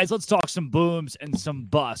 Guys, let's talk some booms and some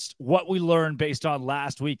busts. What we learned based on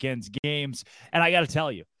last weekend's games. And I got to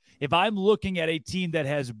tell you, if I'm looking at a team that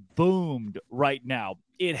has boomed right now,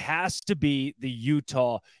 it has to be the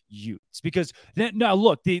Utah Utes. Because now,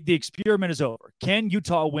 look, the experiment is over. Can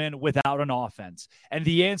Utah win without an offense? And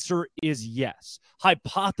the answer is yes.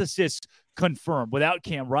 Hypothesis confirmed. Without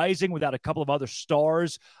Cam Rising, without a couple of other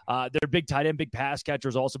stars, their big tight end, big pass catcher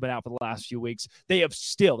has also been out for the last few weeks. They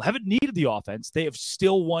haven't needed the offense. They have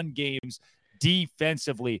still won games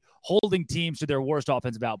defensively, holding teams to their worst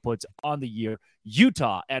offensive outputs on the year.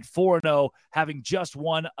 Utah at 4-0, having just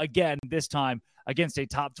won again, this time against a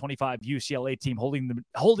top 25 UCLA team, holding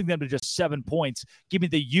them to just 7 points. Give me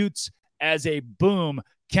the Utes as a boom.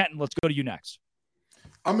 Kenton, let's go to you next.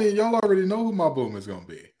 I mean, y'all already know who my boom is going to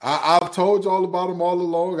be. I've told y'all about him all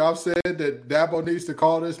along. I've said that Dabo needs to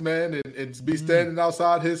call this man and be standing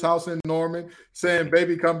outside his house in Norman saying,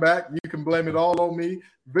 baby, come back. You can blame it all on me.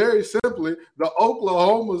 Very simply, the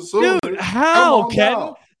Oklahoma Sooners. Dude, how,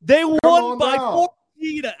 Ken? They won by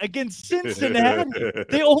 14 against Cincinnati.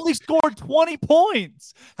 They only scored 20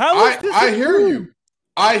 points. How is this? I hear you.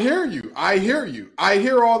 I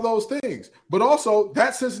hear all those things. But also,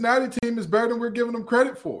 that Cincinnati team is better than we're giving them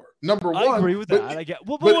credit for. Number one. I agree with that. I get.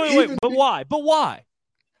 But why? But why?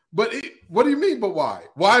 But what do you mean, but why?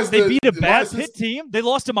 Why is they beat a bad Pitt team? They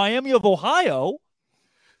lost to Miami of Ohio.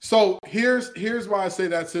 So here's why I say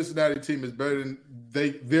that Cincinnati team is better than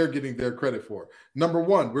they're getting their credit for. Number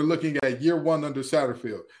one, we're looking at year 1 under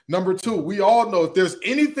Satterfield. Number 2, we all know if there's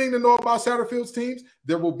anything to know about Satterfield's teams,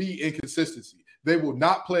 there will be inconsistency. They will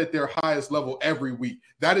not play at their highest level every week.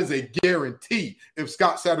 That is a guarantee if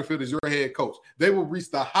Scott Satterfield is your head coach. They will reach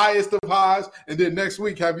the highest of highs, and then next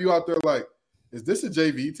week have you out there like, is this a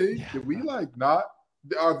JV team? Yeah. Did we not?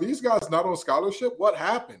 Are these guys not on scholarship? What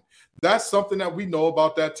happened? That's something that we know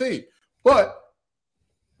about that team. But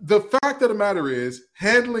the fact of the matter is,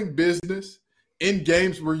 handling business in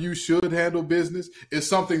games where you should handle business is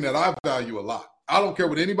something that I value a lot. I don't care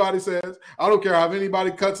what anybody says. I don't care how anybody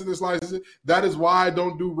cuts it and slices it. That is why I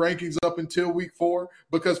don't do rankings up until week 4,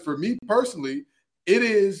 because for me personally,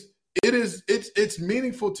 it's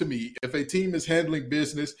meaningful to me if a team is handling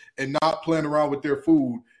business and not playing around with their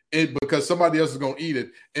food because somebody else is going to eat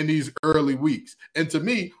it in these early weeks. And to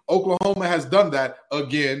me, Oklahoma has done that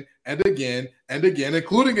again and again and again,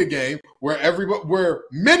 including a game where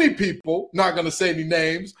many people, not going to say any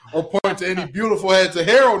names or point to any beautiful heads of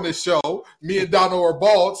hair on this show, me and Dono are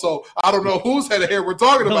bald, so I don't know whose head of hair we're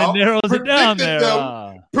talking about,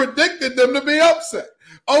 predicted them to be upset.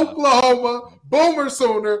 Oklahoma, Boomer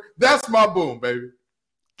Sooner, that's my boom, baby.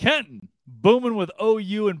 Kenton, booming with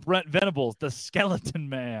OU and Brent Venables, the skeleton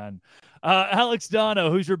man. Alex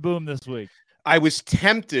Dono, who's your boom this week? I was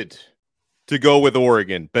tempted to go with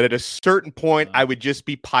Oregon, but at a certain point, I would just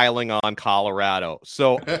be piling on Colorado.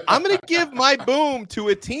 So I'm going to give my boom to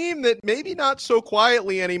a team that maybe not so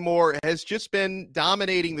quietly anymore has just been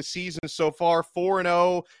dominating the season so far,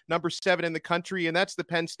 4-0, number 7 in the country, and that's the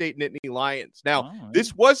Penn State Nittany Lions. Now,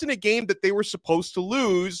 this wasn't a game that they were supposed to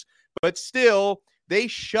lose, but still, they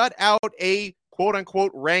shut out a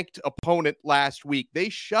quote-unquote ranked opponent last week. They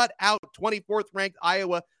shut out 24th ranked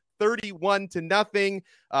Iowa 31-0.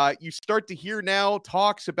 You start to hear now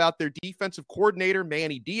talks about their defensive coordinator,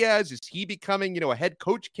 Manny Diaz. Is he becoming, a head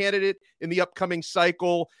coach candidate in the upcoming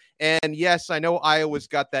cycle? And yes, I know Iowa's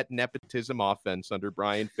got that nepotism offense under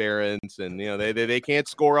Brian Ferentz, and they can't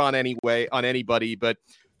score on anybody, but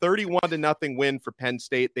 31-0 win for Penn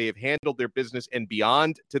State. They have handled their business and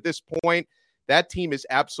beyond to this point. That team is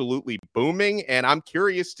absolutely booming, and I'm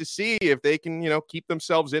curious to see if they can, keep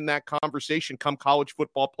themselves in that conversation come college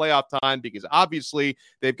football playoff time, because obviously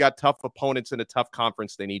they've got tough opponents in a tough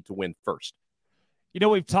conference they need to win first.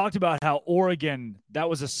 We've talked about how Oregon, that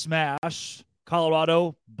was a smash.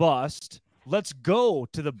 Colorado, bust. Let's go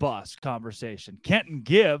to the bust conversation. Kenton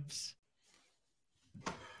Gibbs.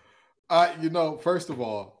 First of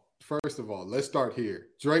all, let's start here.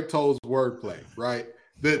 Drake Toll's wordplay, right?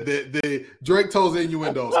 The Drake Toll's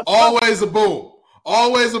innuendos, always a boom.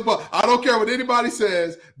 Always a boom. I don't care what anybody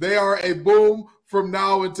says. They are a boom from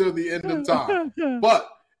now until the end of time. But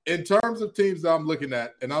in terms of teams that I'm looking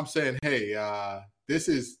at, and I'm saying, hey, this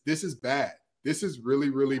is bad. This is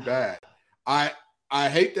really, really bad. I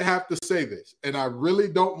hate to have to say this, and I really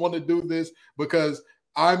don't want to do this because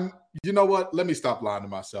you know what? Let me stop lying to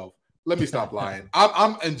myself. Let me stop lying.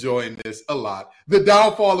 I'm enjoying this a lot. The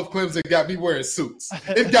downfall of Clemson got me wearing suits.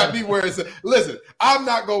 It got me wearing – listen, I'm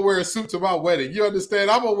not going to wear a suit to my wedding. You understand?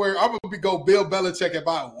 I'm going to go Bill Belichick at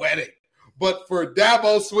my wedding. But for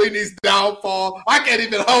Dabo Swinney's downfall, I can't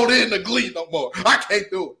even hold in the glee no more. I can't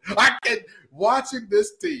do it. I can't – watching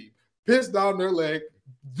this team piss down their leg,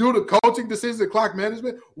 do the coaching decisions and clock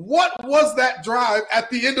management, what was that drive at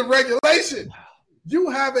the end of regulation?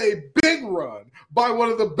 You have a big run by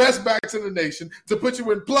one of the best backs in the nation to put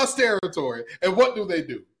you in plus territory. And what do?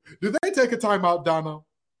 Do they take a timeout, Dono?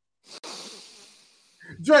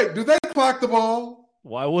 Drake, do they clock the ball?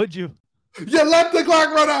 Why would you? You let the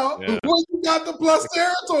clock run out Yeah. when you got the plus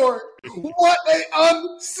territory. What a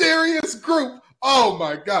unserious group. Oh,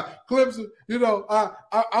 my God. Clemson,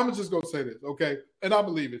 I'm just going to say this, okay? And I'm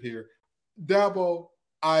going to leave it here. Dabo,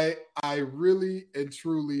 I really and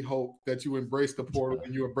truly hope that you embrace the portal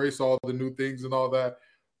and you embrace all the new things and all that.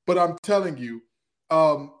 But I'm telling you,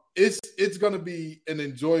 it's going to be an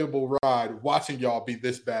enjoyable ride watching y'all be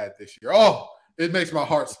this bad this year. Oh, it makes my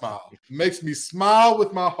heart smile. It makes me smile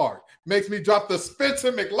with my heart. It makes me drop the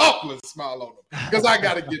Spencer McLaughlin smile on them because I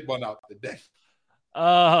got to get one out today.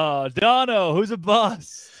 Dono, who's a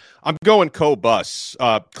bust? I'm going co-bus.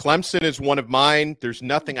 Clemson is one of mine. There's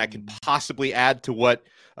nothing I can possibly add to what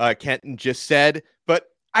Kenton just said,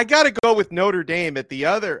 but I got to go with Notre Dame at the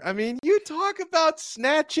other. I mean, you talk about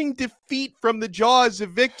snatching defeat from the jaws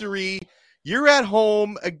of victory. You're at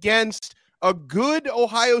home against a good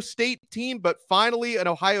Ohio State team, but finally an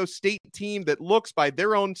Ohio State team that looks by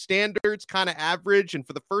their own standards kind of average. And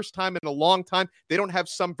for the first time in a long time, they don't have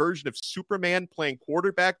some version of Superman playing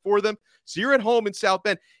quarterback for them. So you're at home in South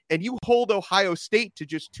Bend and you hold Ohio State to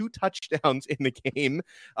just 2 touchdowns in the game.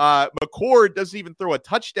 McCord doesn't even throw a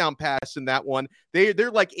touchdown pass in that one. They're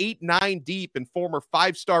like 8-9 deep and former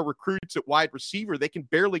 5-star recruits at wide receiver. They can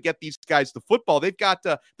barely get these guys the football. They've got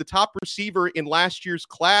the top receiver in last year's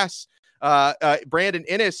class. Brandon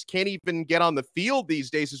Innes can't even get on the field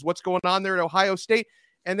these days is what's going on there at Ohio State.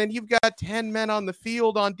 And then you've got 10 men on the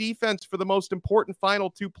field on defense for the most important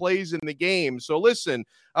final 2 plays in the game. So listen,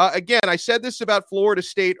 again, I said this about Florida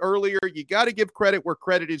State earlier. You got to give credit where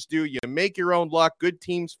credit is due. You make your own luck. Good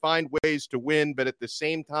teams find ways to win. But at the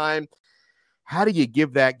same time, how do you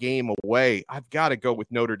give that game away? I've got to go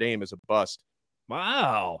with Notre Dame as a bust.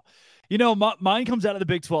 Wow. Mine comes out of the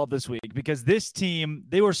Big 12 this week because this team,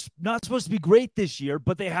 they were not supposed to be great this year,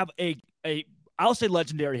 but they have I'll say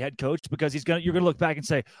legendary head coach because you're going to look back and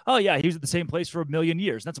say, oh yeah, he was at the same place for a million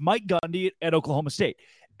years. That's Mike Gundy at Oklahoma State.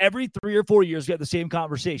 Every 3 or 4 years, we have the same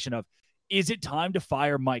conversation of, is it time to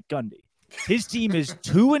fire Mike Gundy? His team is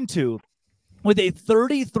 2-2 with a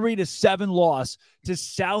 33-7 loss to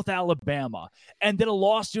South Alabama, and then a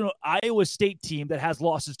loss to Iowa State team that has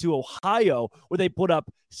losses to Ohio, where they put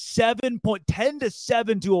up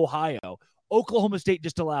 10-7 to Ohio. Oklahoma State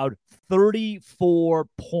just allowed 34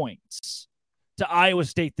 points to Iowa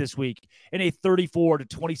State this week in a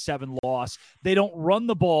 34-27 loss. They don't run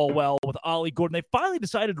the ball well with Ollie Gordon. They finally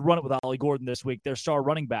decided to run it with Ollie Gordon this week, their star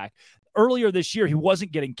running back. Earlier this year, he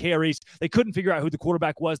wasn't getting carries. They couldn't figure out who the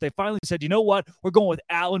quarterback was. They finally said, you know what? We're going with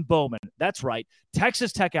Alan Bowman. That's right.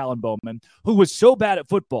 Texas Tech Alan Bowman, who was so bad at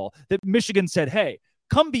football that Michigan said, hey,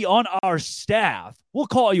 come be on our staff. We'll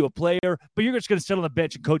call you a player, but you're just going to sit on the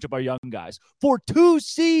bench and coach up our young guys for 2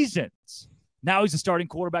 seasons. Now he's a starting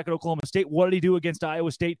quarterback at Oklahoma State. What did he do against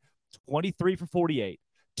Iowa State? 23 for 48,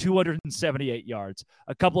 278 yards,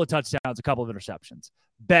 a couple of touchdowns, a couple of interceptions.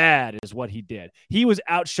 Bad is what he did. He was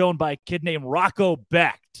outshone by a kid named Rocco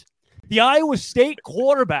Becht, the Iowa State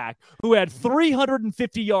quarterback who had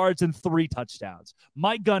 350 yards and 3 touchdowns.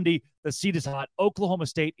 Mike Gundy, the seat is hot. Oklahoma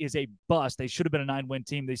State is a bust. They should have been a 9-win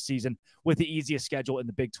team this season with the easiest schedule in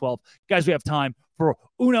the Big 12. Guys, we have time for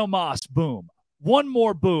Uno Mas boom. One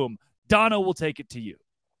more boom. Dono will take it to you.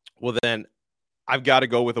 Well, then I've got to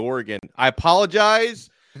go with Oregon. I apologize,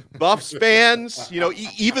 Buffs fans,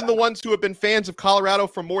 even the ones who have been fans of Colorado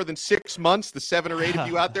for more than 6 months, the 7 or 8 of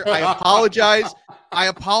you out there, I apologize. I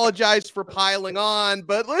apologize for piling on.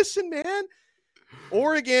 But listen, man,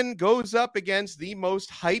 Oregon goes up against the most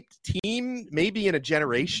hyped team maybe in a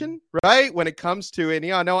generation, right? When it comes to it.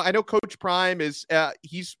 I know Coach Prime is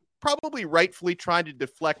he's probably rightfully trying to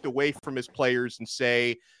deflect away from his players and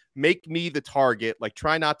say, make me the target, like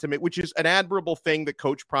try not to make, which is an admirable thing that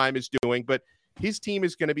Coach Prime is doing, but his team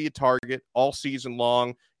is going to be a target all season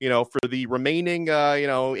long. For the remaining,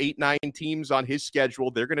 8-9 teams on his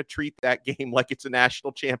schedule, they're going to treat that game like it's a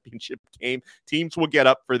national championship game. Teams will get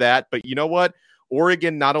up for that. But you know what?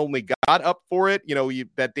 Oregon not only got up for it,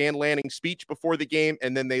 that Dan Lanning speech before the game,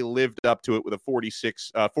 and then they lived up to it with a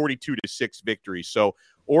 42-6 victory. So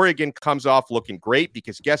Oregon comes off looking great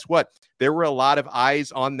because guess what? There were a lot of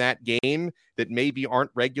eyes on that game that maybe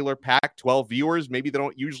aren't regular Pac-12 viewers. Maybe they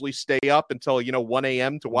don't usually stay up until, 1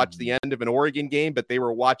 a.m. to watch the end of an Oregon game, but they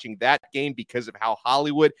were watching that game because of how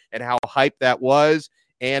Hollywood and how hype that was,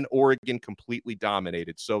 and Oregon completely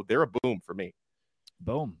dominated. So they're a boom for me.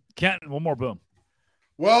 Boom. Kent, one more boom.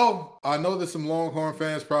 Well, I know that some Longhorn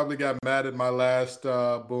fans probably got mad at my last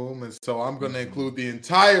boom, and so I'm going to include the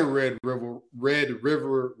entire Red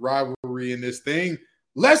River rivalry in this thing.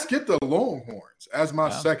 Let's get the Longhorns as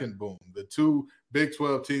my second boom. The 2 Big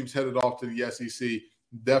 12 teams headed off to the SEC,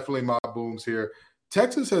 definitely my booms here.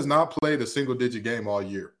 Texas has not played a single-digit game all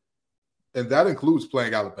year, and that includes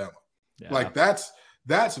playing Alabama. Yeah. Like that's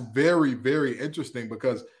very, very interesting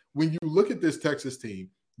because when you look at this Texas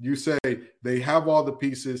team, you say they have all the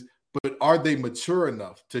pieces, but are they mature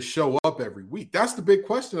enough to show up every week? That's the big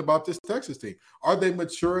question about this Texas team. Are they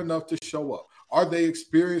mature enough to show up? Are they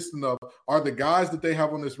experienced enough? Are the guys that they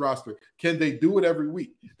have on this roster, can they do it every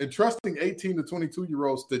week? And trusting 18 to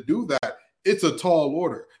 22-year-olds to do that, it's a tall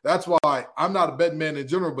order. That's why I'm not a betting man in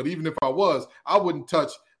general, but even if I was, I wouldn't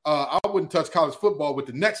touch college football with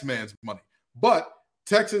the next man's money. But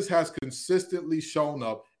Texas has consistently shown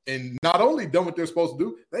up and not only done what they're supposed to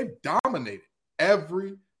do, they've dominated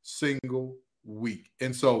every single week.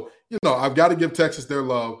 And so, I've got to give Texas their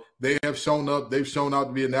love. They have shown up. They've shown out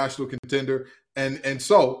to be a national contender. And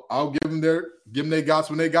so I'll give them their gots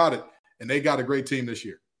when they got it. And they got a great team this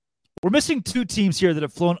year. We're missing 2 teams here that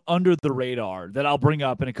have flown under the radar that I'll bring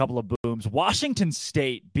up in a couple of booms. Washington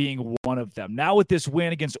State being one of them. Now with this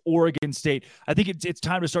win against Oregon State, I think it's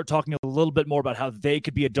time to start talking a little bit more about how they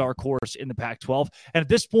could be a dark horse in the Pac-12. And at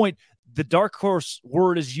this point, the dark horse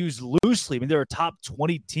word is used loosely. I mean, they're a top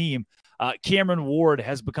 20 team. Cameron Ward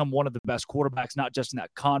has become one of the best quarterbacks, not just in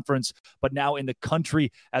that conference, but now in the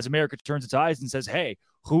country as America turns its eyes and says, hey,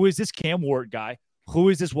 who is this Cam Ward guy? Who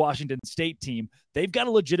is this Washington State team? They've got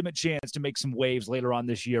a legitimate chance to make some waves later on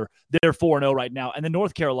this year. They're 4-0 right now. And then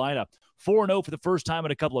North Carolina, 4-0 for the first time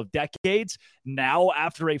in a couple of decades. Now,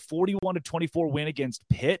 after a 41-24 win against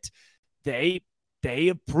Pitt, they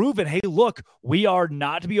have proven, hey, look, we are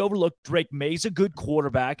not to be overlooked. Drake May's a good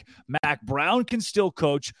quarterback. Mac Brown can still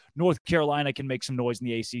coach. North Carolina can make some noise in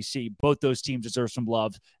the ACC. Both those teams deserve some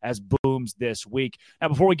love as booms this week. Now,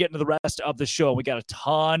 before we get into the rest of the show, we got a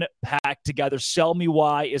ton packed together. Sell Me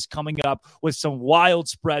Why is coming up with some wild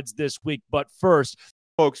spreads this week. But first,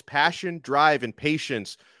 folks, passion, drive, and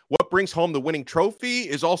patience. What brings home the winning trophy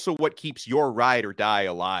is also what keeps your ride or die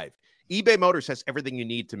alive. eBay Motors has everything you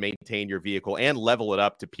need to maintain your vehicle and level it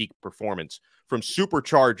up to peak performance. From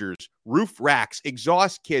superchargers, roof racks,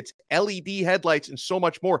 exhaust kits, LED headlights, and so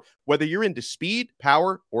much more. Whether you're into speed,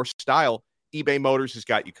 power, or style, eBay Motors has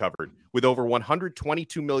got you covered. With over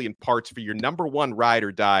 122 million parts for your number one ride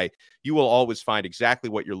or die, you will always find exactly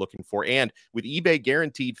what you're looking for. And with eBay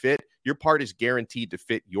Guaranteed Fit, your part is guaranteed to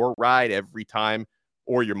fit your ride every time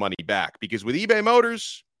or your money back. Because with eBay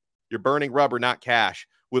Motors, you're burning rubber, not cash.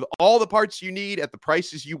 With all the parts you need at the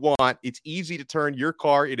prices you want, it's easy to turn your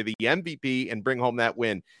car into the MVP and bring home that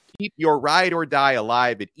win. Keep your ride or die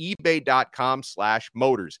alive at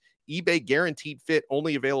ebay.com/motors. eBay guaranteed fit,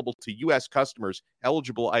 only available to U.S. customers,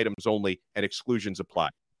 eligible items only, and exclusions apply.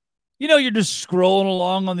 You know, you're just scrolling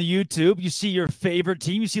along on the YouTube. You see your favorite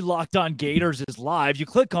team. You see Locked On Gators is live. You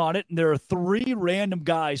click on it, and there are 3 random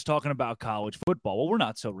guys talking about college football. Well, we're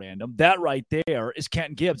not so random. That right there is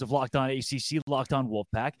Kenton Gibbs of Locked On ACC, Locked On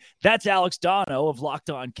Wolfpack. That's Alex Dono of Locked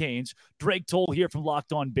On Canes. Drake Toll here from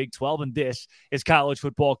Locked On Big 12, and this is College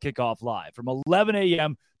Football Kickoff Live. From 11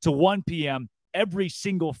 a.m. to 1 p.m., every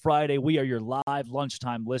single Friday, we are your live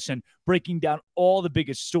lunchtime listen, breaking down all the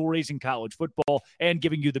biggest stories in college football and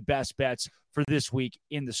giving you the best bets for this week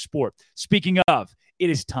in the sport. Speaking of, it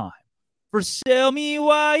is time for Sell Me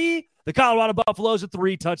Why. The Colorado Buffaloes are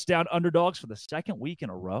 3-touchdown underdogs for the second week in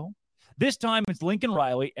a row. This time it's Lincoln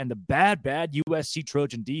Riley and the bad USC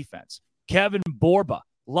Trojan defense. Kevin Borba,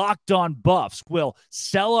 Locked On Buffs, will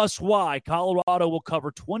sell us why Colorado will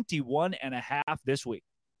cover 21.5 this week.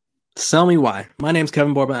 Tell me why. My name's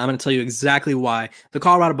Kevin Borba. I'm going to tell you exactly why the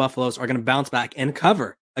Colorado Buffaloes are going to bounce back and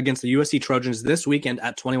cover against the USC Trojans this weekend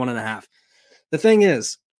at 21.5. The thing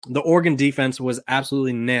is, the Oregon defense was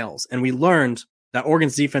absolutely nails, and we learned that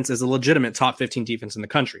Oregon's defense is a legitimate top 15 defense in the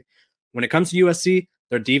country. When it comes to USC,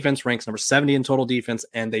 their defense ranks number 70 in total defense,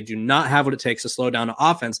 and they do not have what it takes to slow down an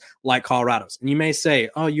offense like Colorado's. And you may say,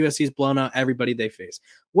 oh, USC's blown out everybody they face.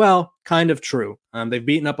 Well, kind of true. They've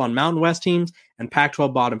beaten up on Mountain West teams and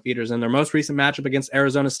Pac-12 bottom feeders. In their most recent matchup against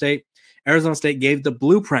Arizona State gave the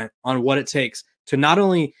blueprint on what it takes to not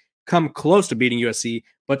only come close to beating USC,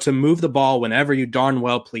 but to move the ball whenever you darn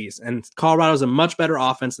well please. And Colorado's a much better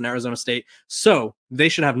offense than Arizona State, so they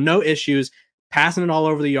should have no issues passing it all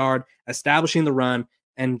over the yard, establishing the run,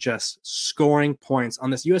 and just scoring points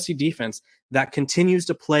on this USC defense that continues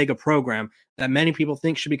to plague a program that many people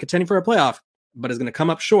think should be contending for a playoff, but is going to come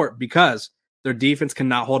up short because their defense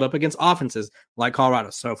cannot hold up against offenses like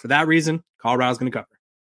Colorado. So for that reason, Colorado's going to cover.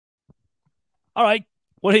 All right.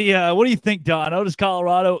 What do you think, Don? Does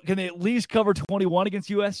Colorado, can they at least cover 21 against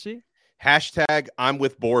USC? Hashtag I'm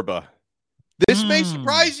with Borba. This may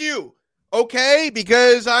surprise you. Okay,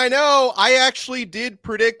 because I know I actually did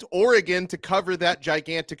predict Oregon to cover that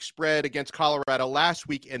gigantic spread against Colorado last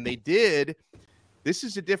week, and they did. This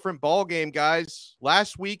is a different ball game, guys.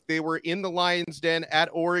 Last week they were in the Lions' Den at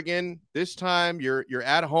Oregon. This time you're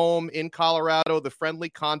at home in Colorado, the friendly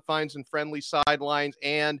confines and friendly sidelines,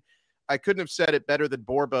 and I couldn't have said it better than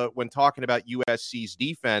Borba when talking about USC's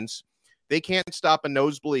defense. They can't stop a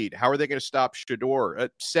nosebleed. How are they going to stop Shedeur? A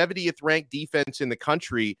 70th ranked defense in the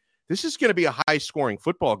country. This is going to be a high-scoring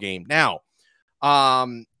football game. Now,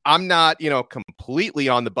 I'm not, completely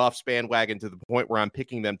on the Buffs bandwagon to the point where I'm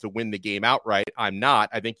picking them to win the game outright. I'm not.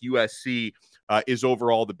 I think USC is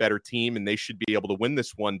overall the better team, and they should be able to win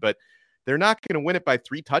this one. But they're not going to win it by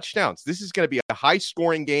 3 touchdowns. This is going to be a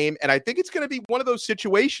high-scoring game, and I think it's going to be one of those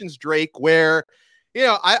situations, Drake, where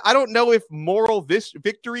I don't know if moral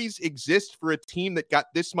victories exist for a team that got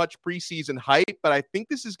this much preseason hype, but I think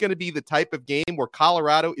this is going to be the type of game where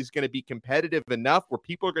Colorado is going to be competitive enough where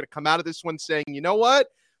people are going to come out of this one saying, you know what?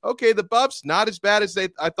 Okay, the Buffs, not as bad as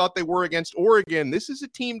I thought they were against Oregon. This is a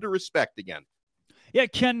team to respect again. Yeah,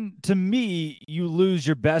 Ken, to me, you lose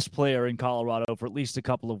your best player in Colorado for at least a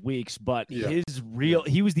couple of weeks, but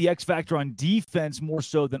he was the X factor on defense more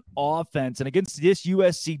so than offense. And against this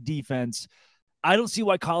USC defense, I don't see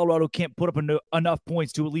why Colorado can't put up enough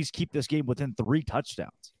points to at least keep this game within 3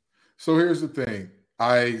 touchdowns. So here's the thing.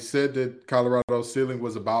 I said that Colorado's ceiling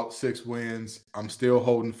was about 6 wins. I'm still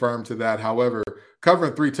holding firm to that. However,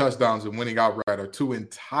 covering 3 touchdowns and winning outright are 2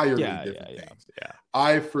 entirely different things. Yeah.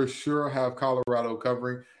 I for sure have Colorado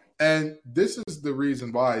covering. And this is the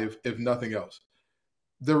reason why, if nothing else.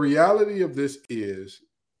 The reality of this is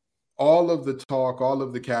all of the talk, all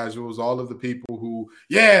of the casuals, all of the people who,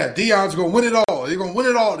 Deion's going to win it all. They're going to win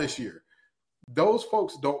it all this year. Those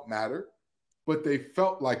folks don't matter, but they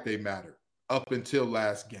felt like they mattered up until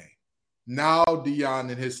last game. Now Deion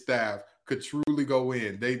and his staff could truly go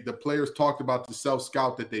in. The players talked about the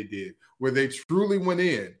self-scout that they did, where they truly went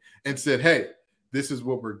in and said, hey, this is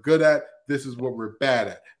what we're good at. This is what we're bad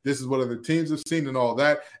at. This is what other teams have seen and all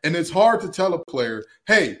that. And it's hard to tell a player,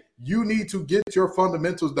 hey, you need to get your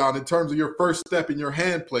fundamentals down in terms of your first step in your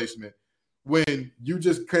hand placement when you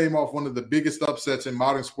just came off one of the biggest upsets in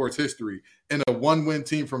modern sports history and a 1-win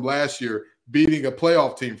team from last year beating a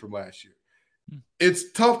playoff team from last year.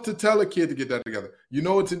 It's tough to tell a kid to get that together. You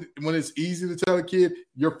know, when it's easy to tell a kid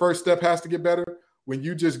your first step has to get better when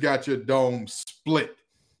you just got your dome split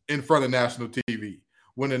in front of national TV.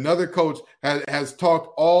 When another coach has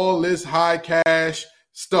talked all this high cash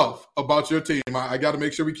stuff about your team. I got to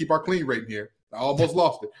make sure we keep our clean rating here. I almost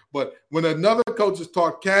lost it. But when another coach has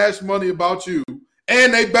talked cash money about you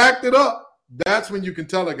and they backed it up, that's when you can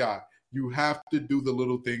tell a guy, you have to do the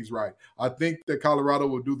little things right. I think that Colorado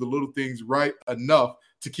will do the little things right enough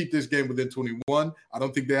to keep this game within 21. I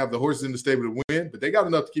don't think they have the horses in the stable to win, but they got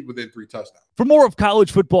enough to keep within 3 touchdowns. For more of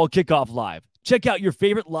College Football Kickoff Live, check out your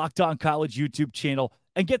favorite Locked On College YouTube channel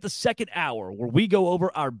and get the second hour where we go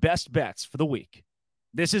over our best bets for the week.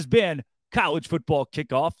 This has been College Football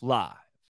Kickoff Live.